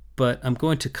 but I'm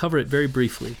going to cover it very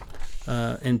briefly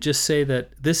and just say that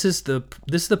this is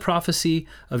the prophecy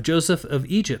of Joseph of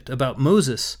Egypt, about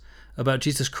Moses, about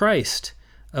Jesus Christ,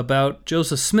 about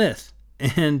Joseph Smith.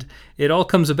 And it all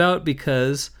comes about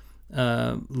because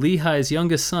Lehi's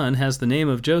youngest son has the name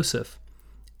of Joseph.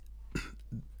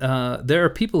 There are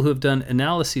people who have done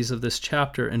analyses of this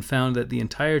chapter and found that the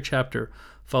entire chapter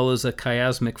follows a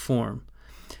chiasmic form.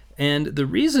 And the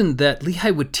reason that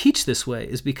Lehi would teach this way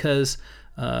is because,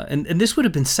 and this would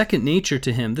have been second nature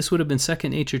to him, this would have been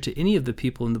second nature to any of the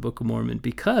people in the Book of Mormon,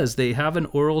 because they have an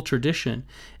oral tradition.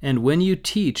 And when you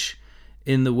teach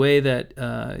in the way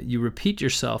that you repeat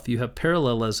yourself, you have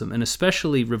parallelism, and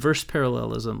especially reverse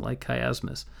parallelism like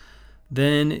chiasmus,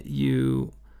 then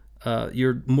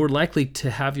you're more likely to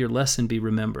have your lesson be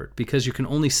remembered, because you can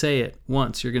only say it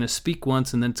once. You're going to speak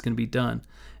once and then it's going to be done.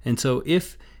 And so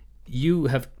if you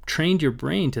have trained your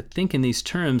brain to think in these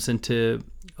terms and to,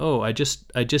 I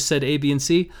just said A, B, and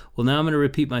C, well, now I'm going to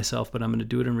repeat myself, but I'm going to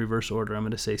do it in reverse order. I'm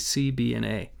going to say C, B, and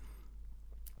A.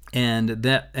 And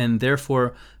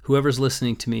therefore, whoever's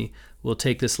listening to me will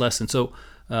take this lesson. So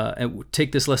and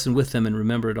take this lesson with them and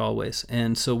remember it always.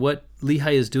 And so what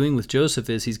Lehi is doing with Joseph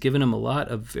is he's given him a lot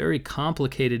of very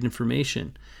complicated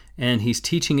information, and he's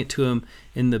teaching it to him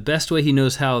in the best way he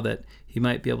knows how, that he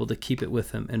might be able to keep it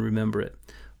with him and remember it.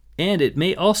 And it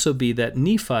may also be that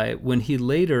Nephi, when he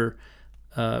later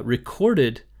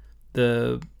recorded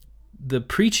the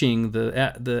preaching,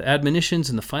 the admonitions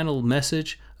and the final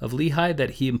message of Lehi,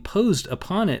 that he imposed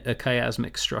upon it a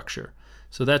chiasmic structure.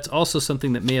 So that's also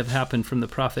something that may have happened from the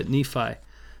prophet Nephi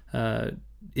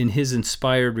in his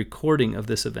inspired recording of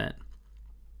this event.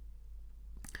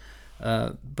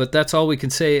 But that's all we can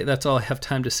say. That's all I have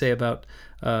time to say about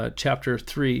chapter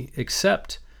 3,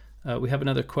 except we have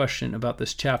another question about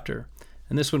this chapter.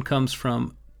 And this one comes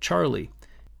from Charlie.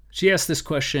 She asked this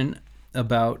question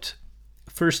about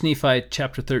 1 Nephi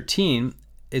chapter 13.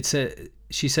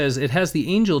 She says, it has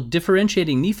the angel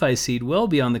differentiating Nephi's seed well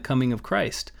beyond the coming of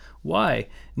Christ. Why?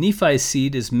 Nephi's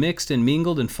seed is mixed and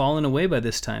mingled and fallen away by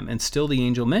this time, and still the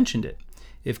angel mentioned it.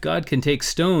 If God can take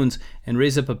stones and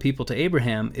raise up a people to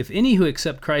Abraham, if any who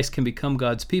accept Christ can become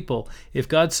God's people, if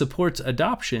God supports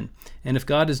adoption, and if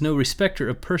God is no respecter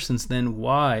of persons, then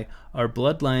why are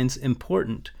bloodlines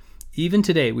important? Even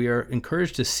today, we are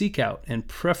encouraged to seek out and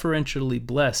preferentially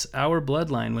bless our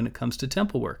bloodline when it comes to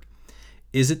temple work.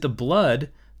 Is it the blood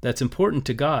that's important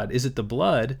to God? Is it the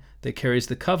blood that carries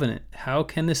the covenant? How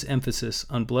can this emphasis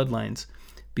on bloodlines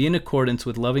be in accordance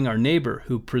with loving our neighbor,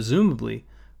 who presumably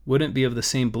wouldn't be of the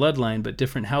same bloodline but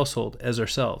different household as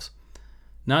ourselves?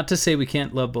 Not to say we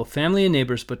can't love both family and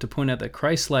neighbors, but to point out that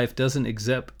Christ's life doesn't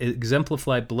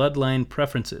exemplify bloodline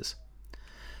preferences.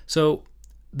 So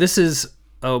this is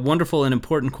a wonderful and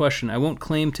important question. I won't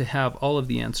claim to have all of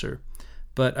the answer,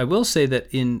 but I will say that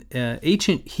in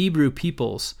ancient Hebrew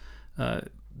peoples,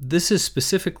 this is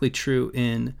specifically true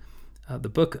in the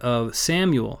book of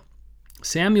Samuel.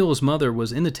 Samuel's mother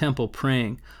was in the temple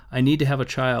praying, "I need to have a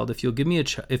child. If you'll give me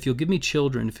if you'll give me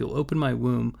children, if you'll open my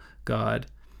womb, God,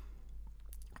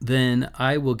 then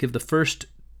I will give the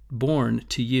firstborn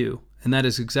to you." And that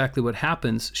is exactly what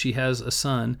happens. She has a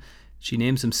son. She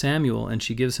names him Samuel, and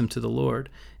she gives him to the Lord,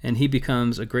 and he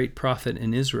becomes a great prophet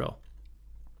in Israel.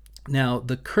 Now,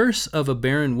 the curse of a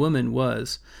barren woman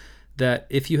was that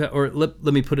if you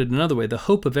let me put it another way, the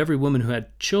hope of every woman who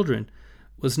had children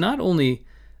was not only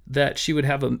that she would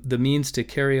have the means to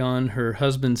carry on her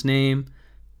husband's name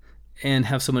and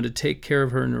have someone to take care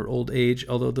of her in her old age,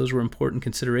 although those were important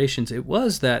considerations. It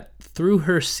was that through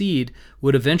her seed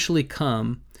would eventually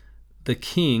come the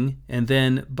king, and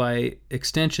then by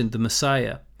extension, the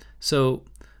Messiah. So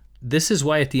this is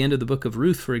why at the end of the book of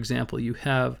Ruth, for example, you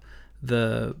have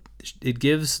it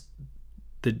gives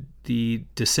the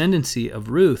descendancy of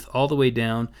Ruth all the way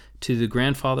down to the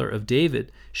grandfather of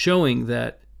David, showing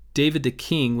that David the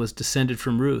king was descended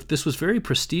from Ruth. This was very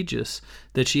prestigious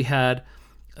that she had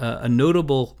a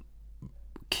notable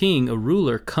king, a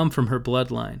ruler, come from her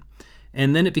bloodline.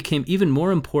 And then it became even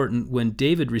more important when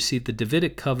David received the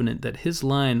Davidic covenant that his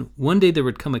line, one day there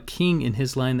would come a king in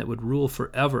his line that would rule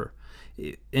forever.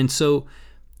 And so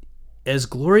as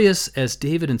glorious as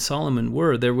David and Solomon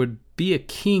were, there would be a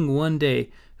king one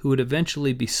day who would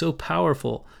eventually be so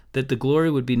powerful that the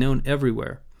glory would be known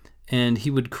everywhere. And he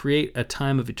would create a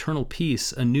time of eternal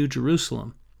peace, a new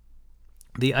Jerusalem.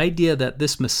 The idea that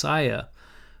this Messiah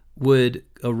would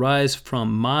arise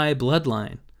from my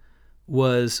bloodline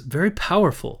was very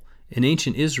powerful in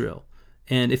ancient Israel.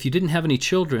 And if you didn't have any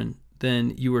children,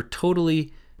 then you were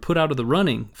totally put out of the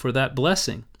running for that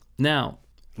blessing. Now,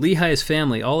 Lehi's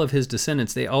family, all of his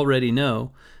descendants, they already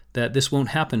know that this won't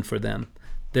happen for them.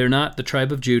 They're not the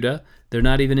tribe of Judah. They're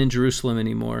not even in Jerusalem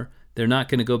anymore. They're not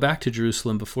going to go back to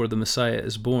Jerusalem before the Messiah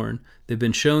is born. They've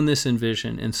been shown this in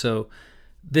vision. And so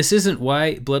this isn't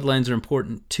why bloodlines are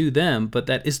important to them, but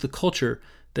that is the culture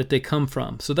that they come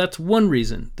from. So that's one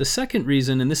reason. The second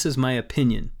reason, and this is my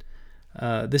opinion,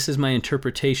 this is my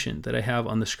interpretation that I have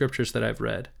on the scriptures that I've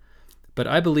read, but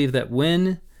I believe that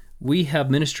when we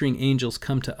have ministering angels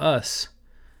come to us,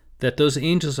 that those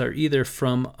angels are either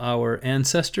from our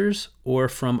ancestors or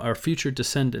from our future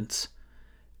descendants.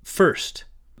 First,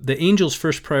 the angels'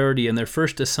 first priority and their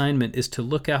first assignment is to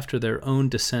look after their own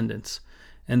descendants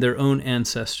and their own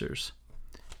ancestors.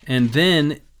 And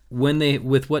then,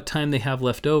 with what time they have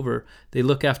left over, they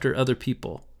look after other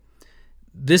people.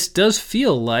 This does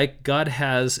feel like God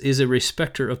is a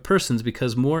respecter of persons,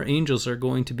 because more angels are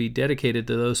going to be dedicated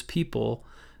to those people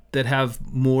that have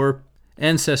more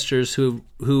ancestors who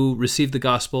received the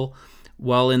gospel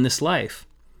while in this life,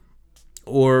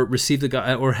 or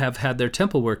or have had their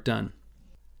temple work done.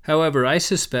 However, I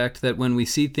suspect that when we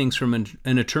see things from an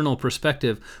eternal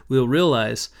perspective, we'll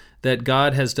realize that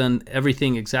God has done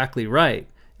everything exactly right.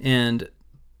 And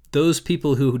those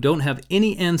people who don't have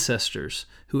any ancestors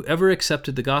who ever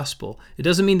accepted the gospel, it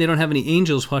doesn't mean they don't have any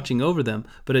angels watching over them,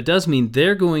 but it does mean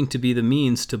they're going to be the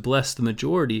means to bless the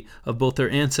majority of both their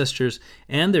ancestors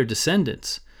and their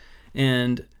descendants.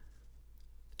 And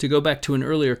to go back to an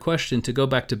earlier question, to go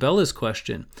back to Bella's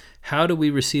question, how do we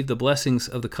receive the blessings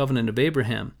of the covenant of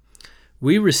Abraham?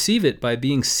 We receive it by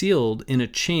being sealed in a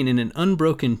chain, in an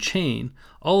unbroken chain.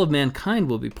 All of mankind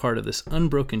will be part of this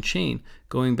unbroken chain,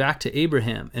 going back to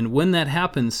Abraham. And when that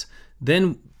happens,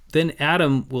 then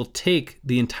Adam will take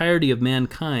the entirety of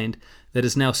mankind that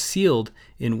is now sealed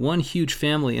in one huge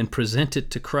family and present it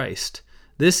to Christ.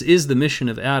 This is the mission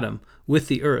of Adam with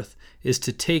the earth, is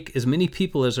to take as many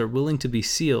people as are willing to be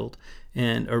sealed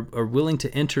and are willing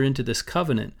to enter into this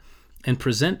covenant and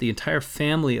present the entire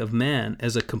family of man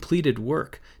as a completed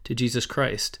work to Jesus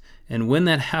Christ. And when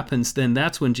that happens, then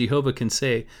that's when Jehovah can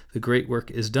say the great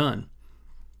work is done.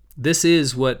 This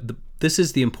is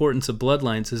the importance of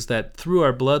bloodlines, is that through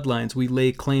our bloodlines we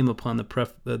lay claim upon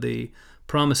the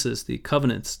promises, the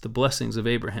covenants, the blessings of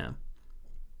Abraham.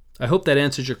 I hope that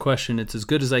answers your question. It's as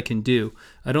good as I can do.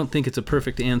 I don't think it's a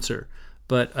perfect answer,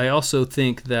 but I also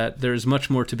think that there's much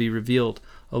more to be revealed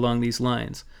along these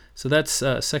lines. So that's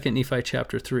 2 Nephi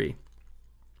chapter 3.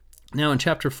 Now in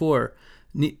chapter 4,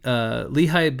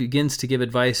 Lehi begins to give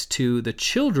advice to the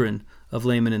children of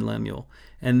Laman and Lemuel,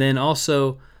 and then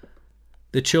also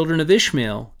the children of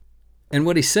Ishmael. And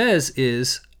what he says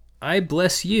is, I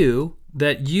bless you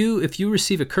that if you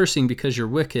receive a cursing because you're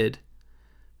wicked,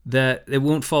 that it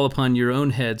won't fall upon your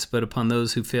own heads, but upon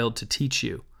those who failed to teach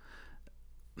you.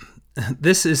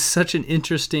 This is such an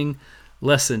interesting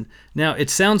lesson. Now, it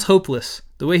sounds hopeless.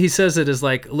 The way he says it is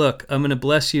like, look, I'm going to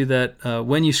bless you that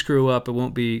when you screw up, it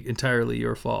won't be entirely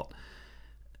your fault.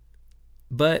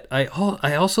 But I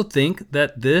also think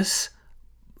that this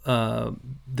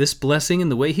blessing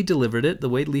and the way he delivered it, the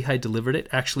way Lehi delivered it,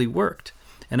 actually worked.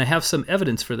 And I have some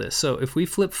evidence for this. So if we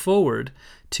flip forward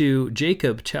to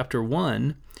Jacob chapter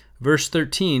 1, verse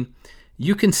 13,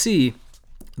 you can see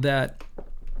that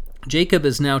Jacob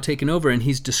is now taken over, and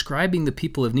he's describing the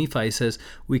people of Nephi. He says,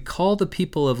 we call the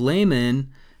people of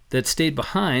Laman that stayed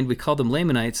behind, we call them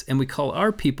Lamanites, and we call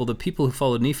our people, the people who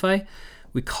followed Nephi,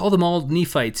 we call them all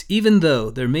Nephites, even though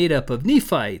they're made up of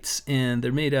Nephites, and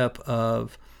they're made up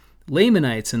of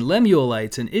Lamanites, and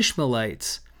Lemuelites, and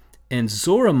Ishmaelites, and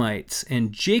Zoramites,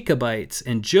 and Jacobites,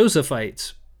 and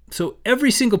Josephites. So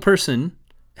every single person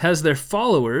has their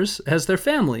followers, has their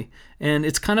family, and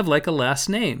it's kind of like a last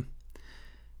name.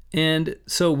 And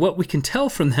so what we can tell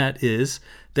from that is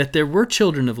that there were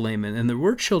children of Laman, and there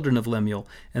were children of Lemuel,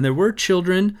 and there were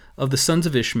children of the sons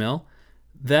of Ishmael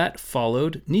that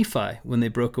followed Nephi when they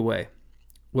broke away.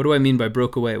 What do I mean by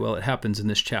broke away? Well, it happens in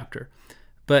this chapter.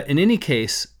 But in any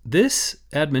case, this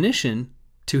admonition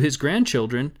to his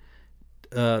grandchildren,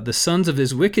 the sons of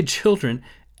his wicked children,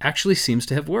 actually seems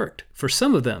to have worked for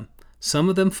some of them. Some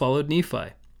of them followed Nephi.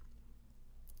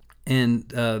 And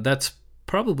that's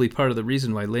probably part of the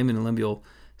reason why Laman and Lemuel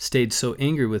stayed so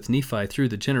angry with Nephi through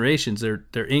the generations.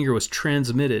 Their anger was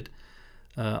transmitted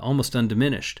almost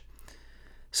undiminished.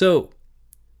 So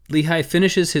Lehi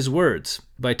finishes his words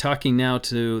by talking now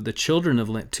to the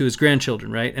children to his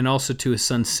grandchildren, right? And also to his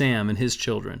son Sam and his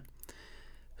children.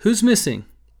 Who's missing?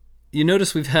 You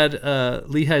notice we've had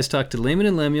Lehi's talked to Laman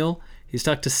and Lemuel. He's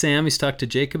talked to Sam. He's talked to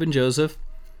Jacob and Joseph.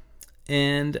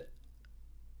 And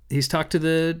he's talked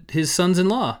to his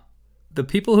sons-in-law. The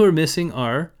people who are missing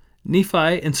are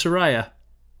Nephi and Sariah.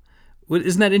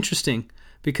 Isn't that interesting?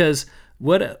 Because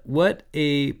what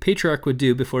a patriarch would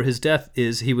do before his death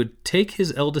is he would take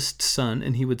his eldest son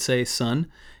and he would say, son,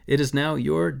 it is now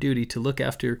your duty to look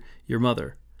after your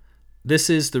mother. This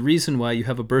is the reason why you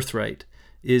have a birthright,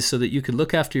 is so that you can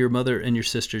look after your mother and your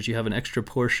sisters. You have an extra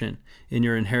portion in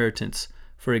your inheritance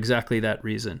for exactly that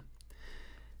reason.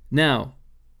 Now,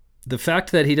 the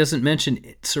fact that he doesn't mention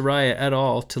Sariah at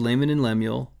all to Laman and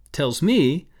Lemuel tells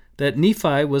me that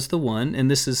Nephi was the one, and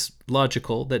this is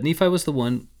logical, that Nephi was the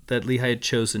one that Lehi had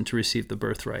chosen to receive the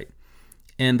birthright.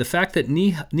 And the fact that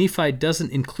Nephi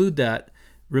doesn't include that,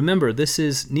 remember, this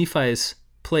is Nephi's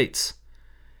plates.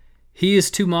 He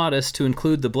is too modest to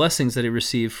include the blessings that he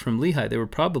received from Lehi. They were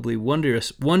probably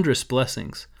wondrous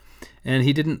blessings. And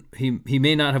he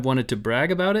may not have wanted to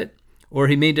brag about it, or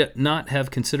he may not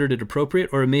have considered it appropriate,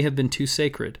 or it may have been too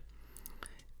sacred.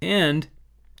 And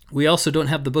we also don't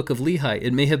have the book of Lehi.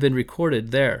 It may have been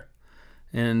recorded there.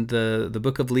 And the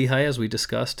book of Lehi, as we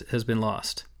discussed, has been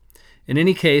lost. In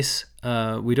any case,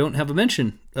 we don't have a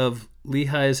mention of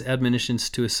Lehi's admonitions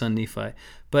to his son Nephi.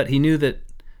 But he knew that,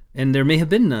 and there may have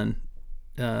been none,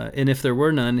 and if there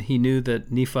were none, he knew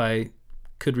that Nephi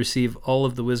could receive all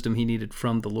of the wisdom he needed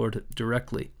from the Lord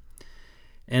directly.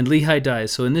 And Lehi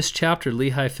dies. So in this chapter,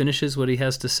 Lehi finishes what he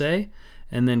has to say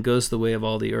and then goes the way of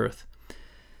all the earth.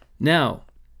 Now,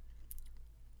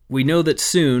 we know that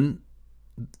soon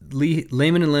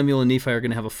Laman and Lemuel and Nephi are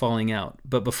going to have a falling out.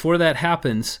 But before that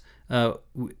happens,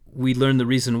 we learn the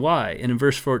reason why. And in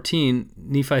verse 14,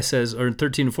 Nephi says, or in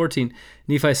 13 and 14,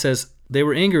 Nephi says, they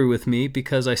were angry with me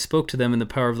because I spoke to them in the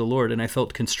power of the Lord, and I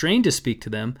felt constrained to speak to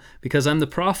them because I'm the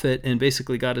prophet, and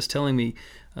basically God is telling me,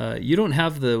 you don't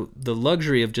have the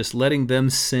luxury of just letting them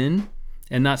sin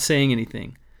and not saying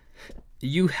anything.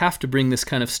 You have to bring this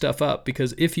kind of stuff up,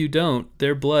 because if you don't,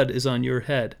 their blood is on your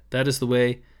head. That is the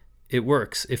way it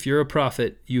works. If you're a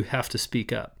prophet, you have to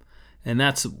speak up. And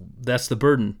that's the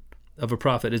burden of a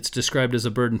prophet. It's described as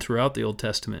a burden throughout the Old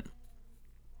Testament.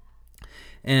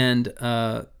 And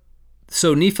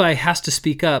so Nephi has to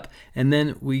speak up, and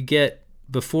then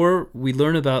before we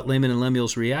learn about Laman and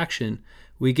Lemuel's reaction,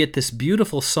 we get this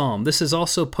beautiful psalm. This is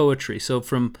also poetry. So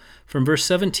from verse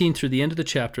 17 through the end of the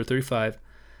chapter, 35,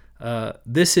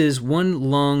 this is one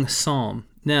long psalm.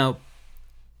 Now,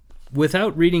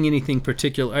 without reading anything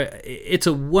particular, it's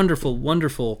a wonderful,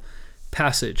 wonderful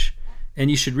passage, and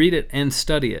you should read it and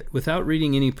study it. Without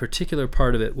reading any particular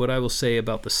part of it, what I will say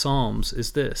about the Psalms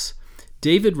is this.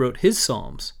 David wrote his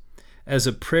Psalms as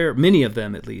a prayer, many of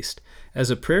them at least,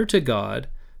 as a prayer to God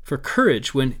for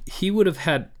courage when he would have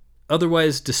had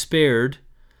otherwise despaired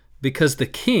because the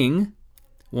king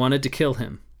wanted to kill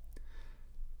him.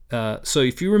 So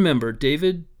if you remember,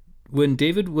 when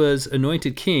David was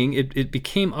anointed king, it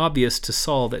became obvious to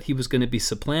Saul that he was going to be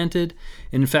supplanted.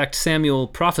 And in fact, Samuel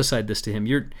prophesied this to him.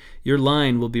 Your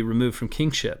line will be removed from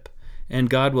kingship, and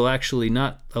God will actually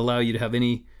not allow you to have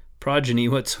any progeny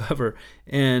whatsoever.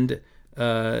 And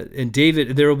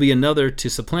David, there will be another to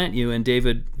supplant you, and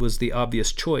David was the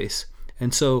obvious choice.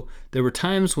 And so there were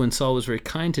times when Saul was very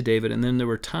kind to David, and then there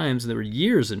were times, there were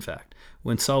years, in fact,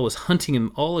 when Saul was hunting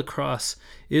him all across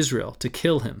Israel to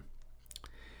kill him.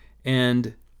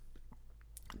 And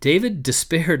David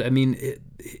despaired. I mean,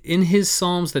 in his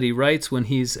Psalms that he writes when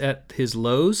he's at his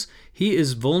lows, he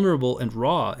is vulnerable and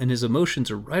raw, and his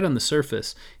emotions are right on the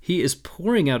surface. He is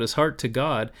pouring out his heart to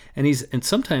God, and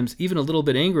sometimes even a little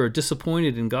bit angry or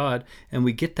disappointed in God, and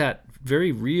we get that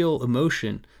very real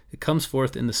emotion. It comes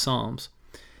forth in the Psalms.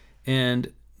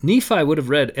 And Nephi would have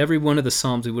read every one of the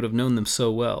Psalms. He would have known them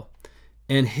so well.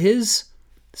 And his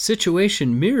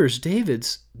situation mirrors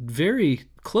David's very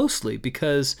closely,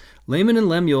 because Laman and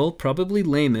Lemuel, probably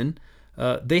Laman,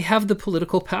 they have the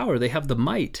political power, they have the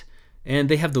might, and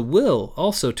they have the will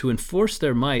also to enforce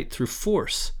their might through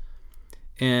force.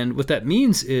 And what that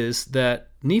means is that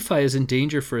Nephi is in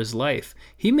danger for his life.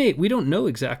 We don't know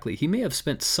exactly, he may have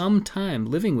spent some time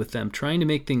living with them, trying to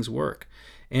make things work.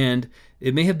 And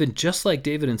it may have been just like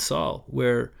David and Saul,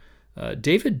 where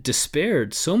David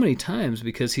despaired so many times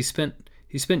because he spent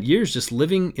years just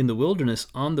living in the wilderness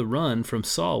on the run from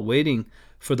Saul, waiting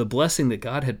for the blessing that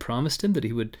God had promised him, that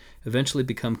he would eventually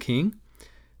become king,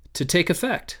 to take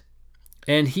effect.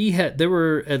 And there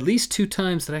were at least 2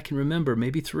 times that I can remember,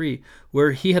 maybe 3,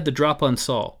 where he had the drop on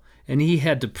Saul, and he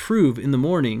had to prove in the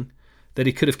morning that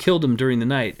he could have killed him during the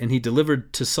night. And he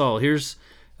delivered to Saul, here's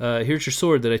your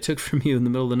sword that I took from you in the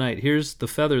middle of the night. Here's the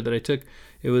feather that I took.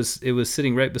 It was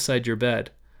sitting right beside your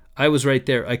bed. I was right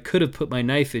there. I could have put my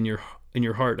knife in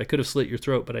your heart. I could have slit your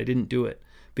throat, but I didn't do it,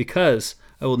 because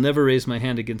I will never raise my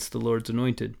hand against the Lord's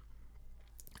anointed.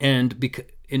 And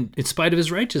in spite of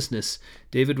his righteousness,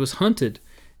 David was hunted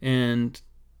and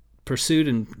pursued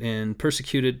and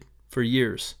persecuted for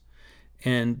years.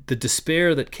 And the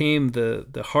despair that came,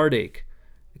 the heartache,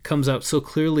 comes out so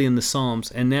clearly in the Psalms.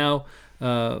 And now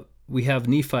we have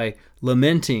Nephi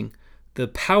lamenting the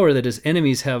power that his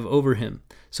enemies have over him.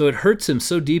 So it hurts him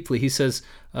so deeply. He says,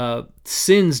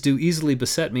 sins do easily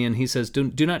beset me. And he says,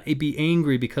 do not be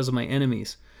angry because of my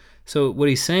enemies. So what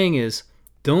he's saying is,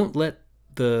 don't let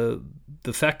the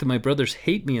fact that my brothers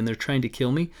hate me and they're trying to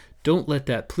kill me, don't let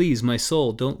that please my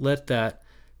soul. Don't let that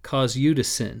cause you to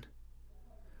sin.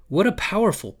 What a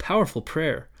powerful, powerful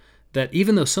prayer, that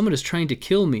even though someone is trying to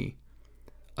kill me,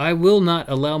 I will not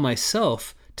allow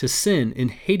myself to sin in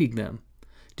hating them.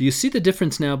 Do you see the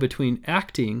difference now between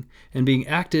acting and being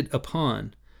acted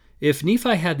upon? If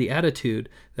Nephi had the attitude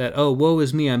that, oh, woe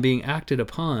is me, I'm being acted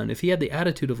upon, if he had the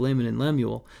attitude of Laman and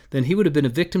Lemuel, then he would have been a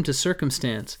victim to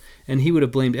circumstance, and he would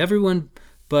have blamed everyone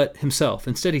but himself.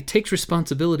 Instead, he takes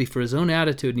responsibility for his own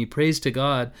attitude, and he prays to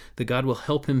God that God will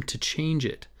help him to change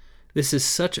it. This is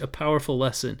such a powerful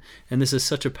lesson, and this is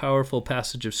such a powerful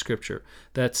passage of Scripture.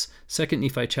 That's 2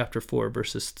 Nephi chapter 4,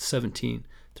 verses 17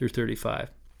 through 35.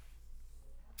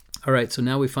 All right, so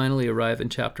now we finally arrive in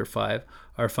chapter 5,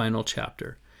 our final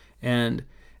chapter. And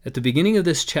at the beginning of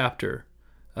this chapter,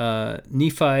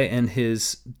 Nephi and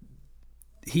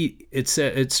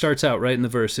it starts out right in the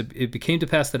verse, it became to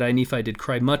pass that I, Nephi, did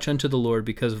cry much unto the Lord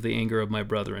because of the anger of my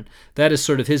brethren. That is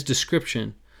sort of his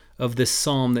description of this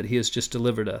psalm that he has just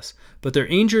delivered us. But their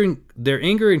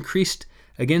anger increased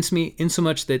against me,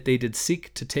 insomuch that they did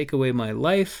seek to take away my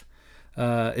life,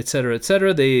 etc.,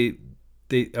 etc.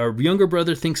 Our younger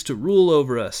brother thinks to rule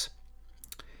over us.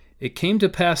 It came to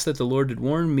pass that the Lord did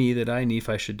warn me that I,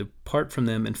 Nephi, should depart from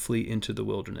them and flee into the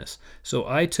wilderness. So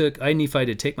I, Nephi,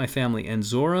 did take my family, and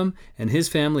Zoram and his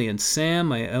family, and Sam,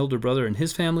 my elder brother, and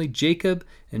his family, Jacob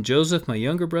and Joseph, my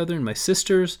younger brother, and my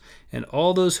sisters, and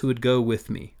all those who would go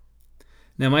with me.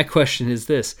 Now my question is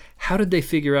this: how did they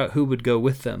figure out who would go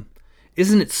with them?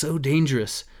 Isn't it so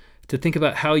dangerous to think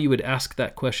about how you would ask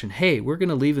that question? Hey, we're going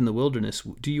to leave in the wilderness.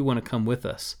 Do you want to come with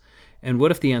us? And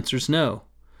what if the answer is no?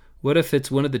 What if it's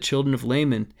one of the children of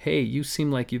Laman? Hey, you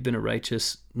seem like you've been a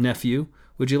righteous nephew.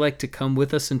 Would you like to come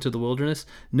with us into the wilderness?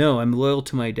 No, I'm loyal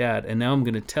to my dad, and now I'm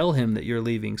going to tell him that you're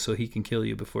leaving so he can kill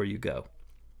you before you go.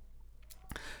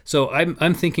 So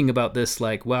I'm thinking about this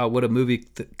like, wow, what a movie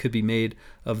could be made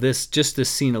of this, just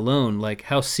this scene alone. Like,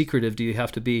 how secretive do you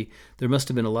have to be? There must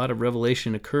have been a lot of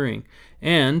revelation occurring.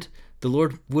 And the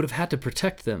Lord would have had to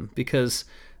protect them, because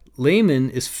Laman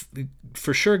is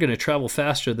for sure going to travel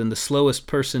faster than the slowest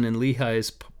person in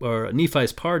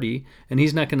Nephi's party, and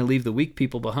he's not going to leave the weak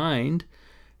people behind.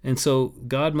 And so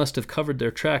God must have covered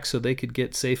their tracks so they could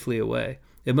get safely away.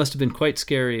 It must have been quite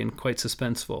scary and quite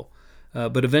suspenseful.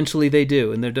 But eventually they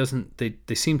do, and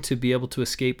they seem to be able to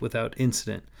escape without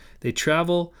incident. They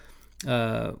travel.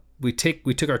 We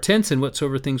took our tents and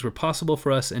whatsoever things were possible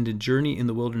for us, and did journey in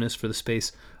the wilderness for the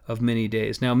space of many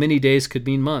days. Now, many days could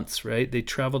mean months, right? They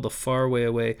traveled a far way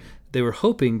away. They were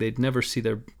hoping they'd never see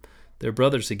their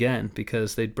brothers again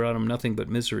because they'd brought them nothing but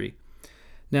misery.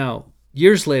 Now,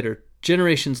 years later,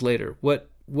 generations later,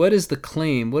 what is the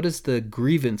claim? What is the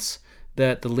grievance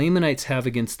that the Lamanites have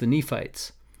against the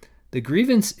Nephites? The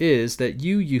grievance is that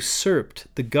you usurped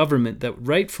the government that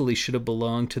rightfully should have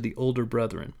belonged to the older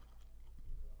brethren.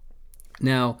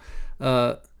 Now,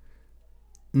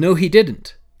 no, he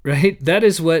didn't, right? That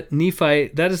is what Nephi,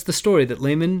 that is the story that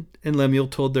Laman and Lemuel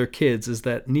told their kids, is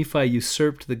that Nephi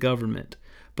usurped the government.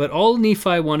 But all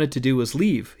Nephi wanted to do was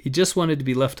leave. He just wanted to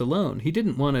be left alone. He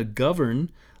didn't want to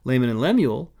govern Laman and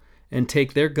Lemuel and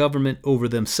take their government over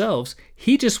themselves.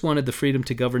 He just wanted the freedom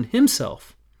to govern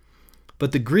himself.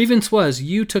 But the grievance was,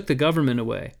 you took the government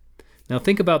away. Now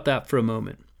think about that for a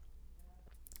moment.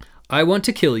 I want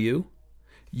to kill you.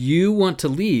 You want to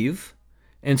leave.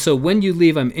 And so when you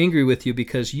leave, I'm angry with you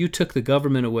because you took the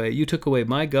government away. You took away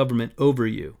my government over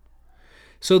you.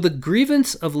 So the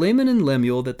grievance of Laman and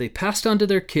Lemuel that they passed on to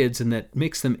their kids and that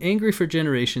makes them angry for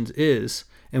generations is,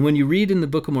 and when you read in the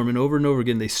Book of Mormon over and over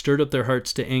again, they stirred up their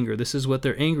hearts to anger. This is what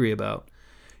they're angry about.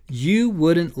 You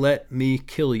wouldn't let me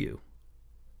kill you.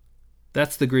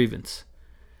 That's the grievance.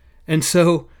 And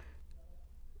so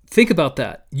think about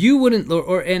that. You wouldn't,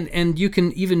 and you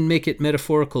can even make it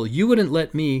metaphorical. You wouldn't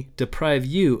let me deprive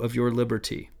you of your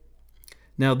liberty.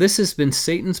 Now, this has been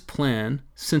Satan's plan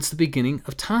since the beginning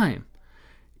of time.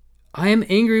 I am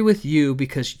angry with you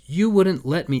because you wouldn't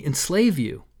let me enslave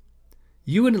you.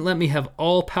 You wouldn't let me have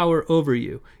all power over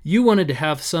you. You wanted to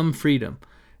have some freedom.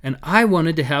 And I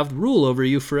wanted to have rule over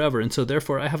you forever. And so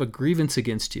therefore I have a grievance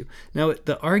against you. Now,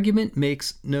 the argument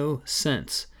makes no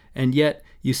sense. And yet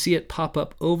you see it pop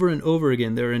up over and over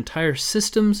again. There are entire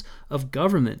systems of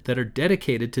government that are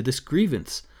dedicated to this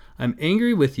grievance. I'm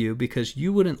angry with you because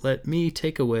you wouldn't let me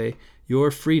take away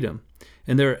your freedom.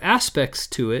 And there are aspects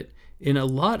to it in a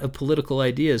lot of political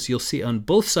ideas you'll see on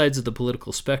both sides of the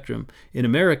political spectrum in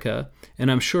America,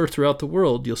 and I'm sure throughout the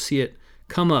world you'll see it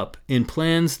come up in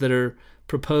plans that are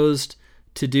proposed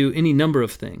to do any number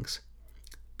of things.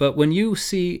 But when you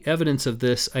see evidence of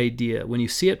this idea, when you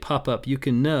see it pop up, you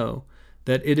can know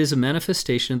that it is a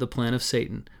manifestation of the plan of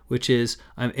Satan, which is,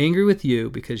 I'm angry with you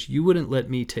because you wouldn't let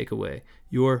me take away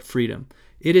your freedom.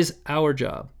 It is our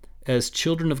job as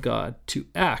children of God to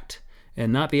act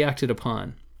and not be acted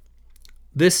upon.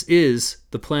 This is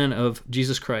the plan of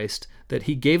Jesus Christ, that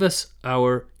he gave us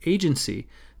our agency.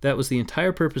 That was the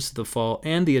entire purpose of the fall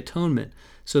and the atonement,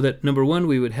 so that, number one,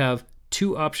 we would have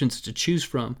two options to choose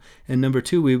from, and number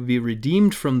two, we would be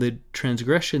redeemed from the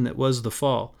transgression that was the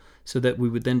fall, so that we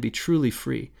would then be truly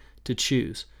free to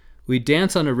choose. We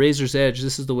dance on a razor's edge.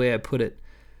 This is the way I put it.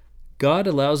 God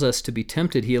allows us to be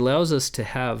tempted. He allows us to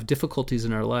have difficulties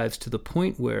in our lives to the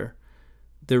point where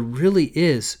there really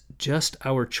is just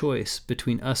our choice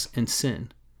between us and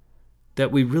sin,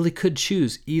 that we really could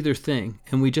choose either thing,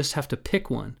 and we just have to pick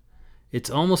one. It's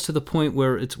almost to the point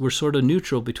where we're sort of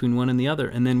neutral between one and the other,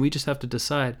 and then we just have to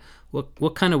decide,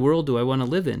 what kind of world do I want to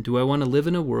live in? Do I want to live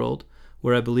in a world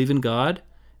where I believe in God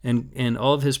and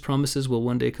all of his promises will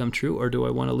one day come true, or do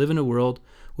I want to live in a world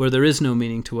where there is no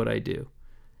meaning to what I do?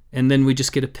 And then we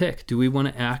just get a pick. Do we want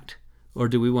to act, or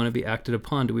do we want to be acted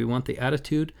upon? Do we want the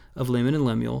attitude of Laman and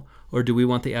Lemuel, or do we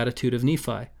want the attitude of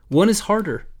Nephi? One is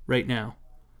harder right now.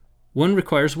 One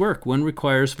requires work. One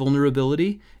requires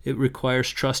vulnerability. It requires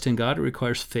trust in God. It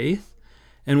requires faith.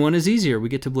 And one is easier. We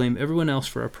get to blame everyone else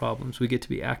for our problems. We get to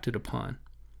be acted upon.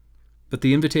 But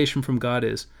the invitation from God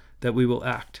is that we will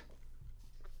act.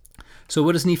 So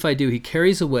what does Nephi do? He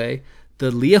carries away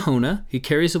the Liahona. He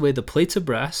carries away the plates of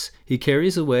brass. He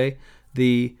carries away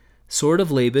the sword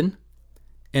of Laban.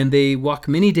 And they walk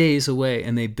many days away,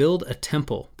 and they build a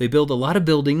temple. They build a lot of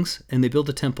buildings, and they build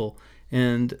a temple.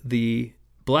 And the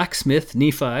blacksmith,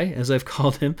 Nephi, as I've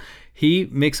called him, he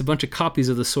makes a bunch of copies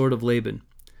of the sword of Laban.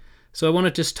 So I want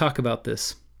to just talk about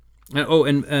this.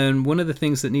 And one of the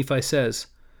things that Nephi says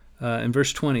in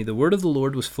verse 20, the word of the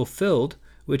Lord was fulfilled,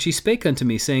 which he spake unto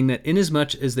me, saying that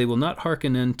inasmuch as they will not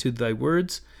hearken unto thy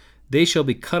words, they shall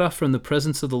be cut off from the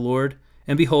presence of the Lord.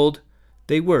 And behold,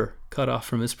 they were cut off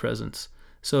from his presence.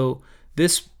 So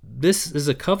this is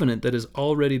a covenant that has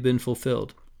already been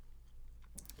fulfilled.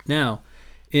 Now,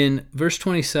 in verse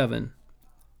 27,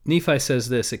 Nephi says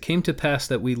this, it came to pass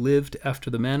that we lived after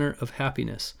the manner of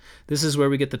happiness. This is where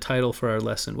we get the title for our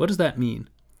lesson. What does that mean?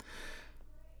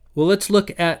 Well, let's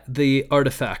look at the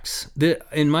artifacts.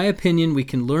 In my opinion, we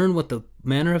can learn what the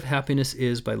manner of happiness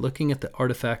is by looking at the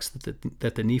artifacts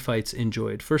that the Nephites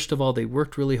enjoyed. First of all, they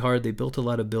worked really hard. They built a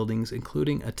lot of buildings,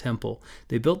 including a temple.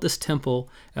 They built this temple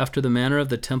after the manner of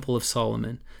the Temple of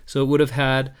Solomon. So it would have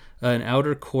had an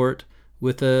outer court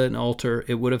with an altar.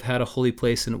 It would have had a holy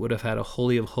place, and it would have had a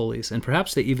holy of holies. And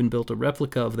perhaps they even built a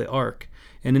replica of the ark.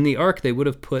 And in the ark, they would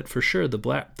have put, for sure, the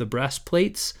brass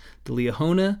plates, the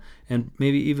Liahona, and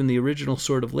maybe even the original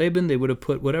sword of Laban. They would have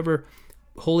put whatever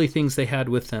holy things they had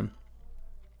with them.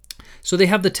 So they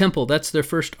have the temple. That's their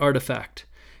first artifact.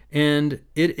 And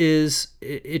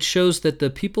it shows that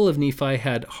the people of Nephi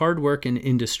had hard work and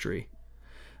industry.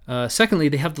 Secondly,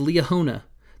 they have the Liahona.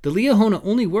 The Liahona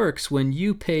only works when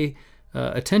you pay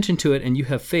attention to it and you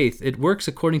have faith. It works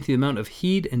according to the amount of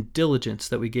heed and diligence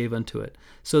that we gave unto it.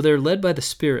 So they're led by the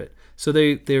Spirit. So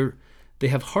they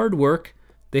have hard work.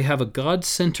 They have a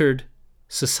God-centered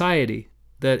society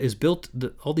that is built,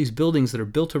 all these buildings that are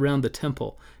built around the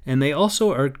temple. And they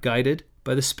also are guided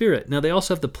by the Spirit. Now they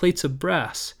also have the plates of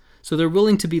brass. So they're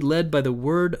willing to be led by the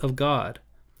Word of God.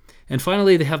 And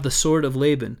finally, they have the sword of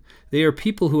Laban. They are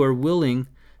people who are willing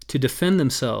to defend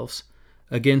themselves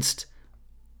against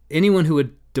anyone who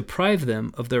would deprive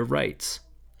them of their rights.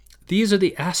 These are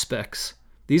the aspects,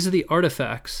 these are the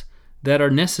artifacts that are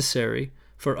necessary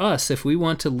for us if we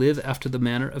want to live after the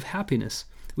manner of happiness.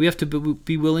 We have to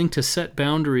be willing to set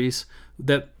boundaries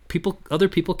that other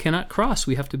people cannot cross.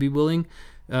 We have to be willing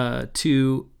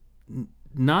to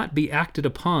not be acted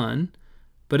upon,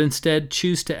 but instead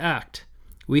choose to act.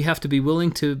 We have to be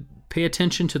willing to pay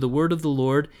attention to the word of the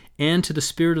Lord and to the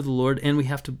Spirit of the Lord, and we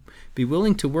have to be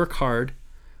willing to work hard,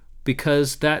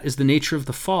 because that is the nature of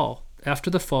the fall. After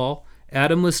the fall,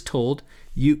 Adam was told,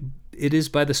 it is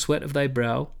by the sweat of thy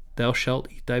brow thou shalt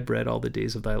eat thy bread all the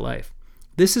days of thy life.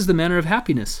 This is the manner of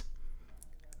happiness.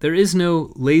 There is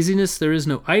no laziness, there is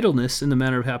no idleness in the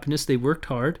manner of happiness. They worked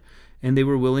hard, and they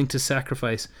were willing to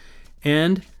sacrifice.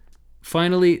 And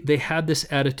finally, they had this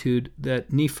attitude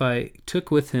that Nephi took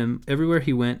with him everywhere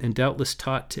he went and doubtless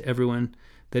taught to everyone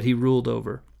that he ruled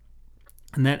over.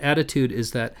 And that attitude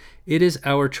is that it is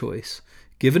our choice.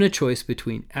 Given a choice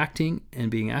between acting and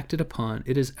being acted upon,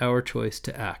 it is our choice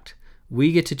to act.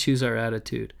 We get to choose our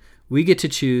attitude. We get to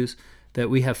choose that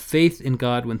we have faith in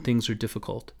God when things are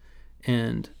difficult.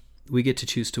 And we get to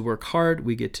choose to work hard.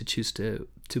 We get to choose to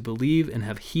believe and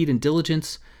have heed and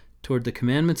diligence toward the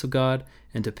commandments of God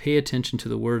and to pay attention to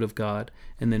the Word of God.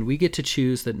 And then we get to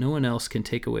choose that no one else can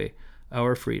take away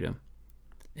our freedom.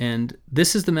 And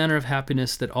this is the manner of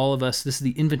happiness that this is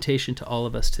the invitation to all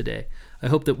of us today. I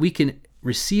hope that we can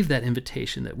receive that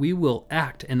invitation, that we will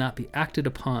act and not be acted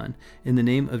upon in the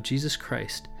name of Jesus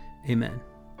Christ. Amen.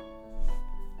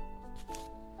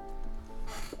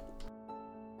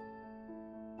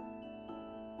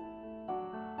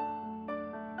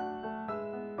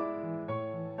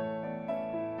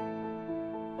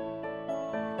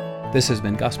 This has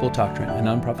been Gospel Doctrine, a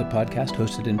nonprofit podcast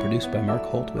hosted and produced by Mark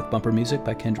Holt with bumper music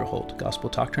by Kendra Holt. Gospel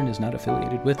Doctrine is not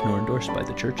affiliated with nor endorsed by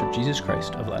The Church of Jesus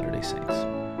Christ of Latter-day Saints.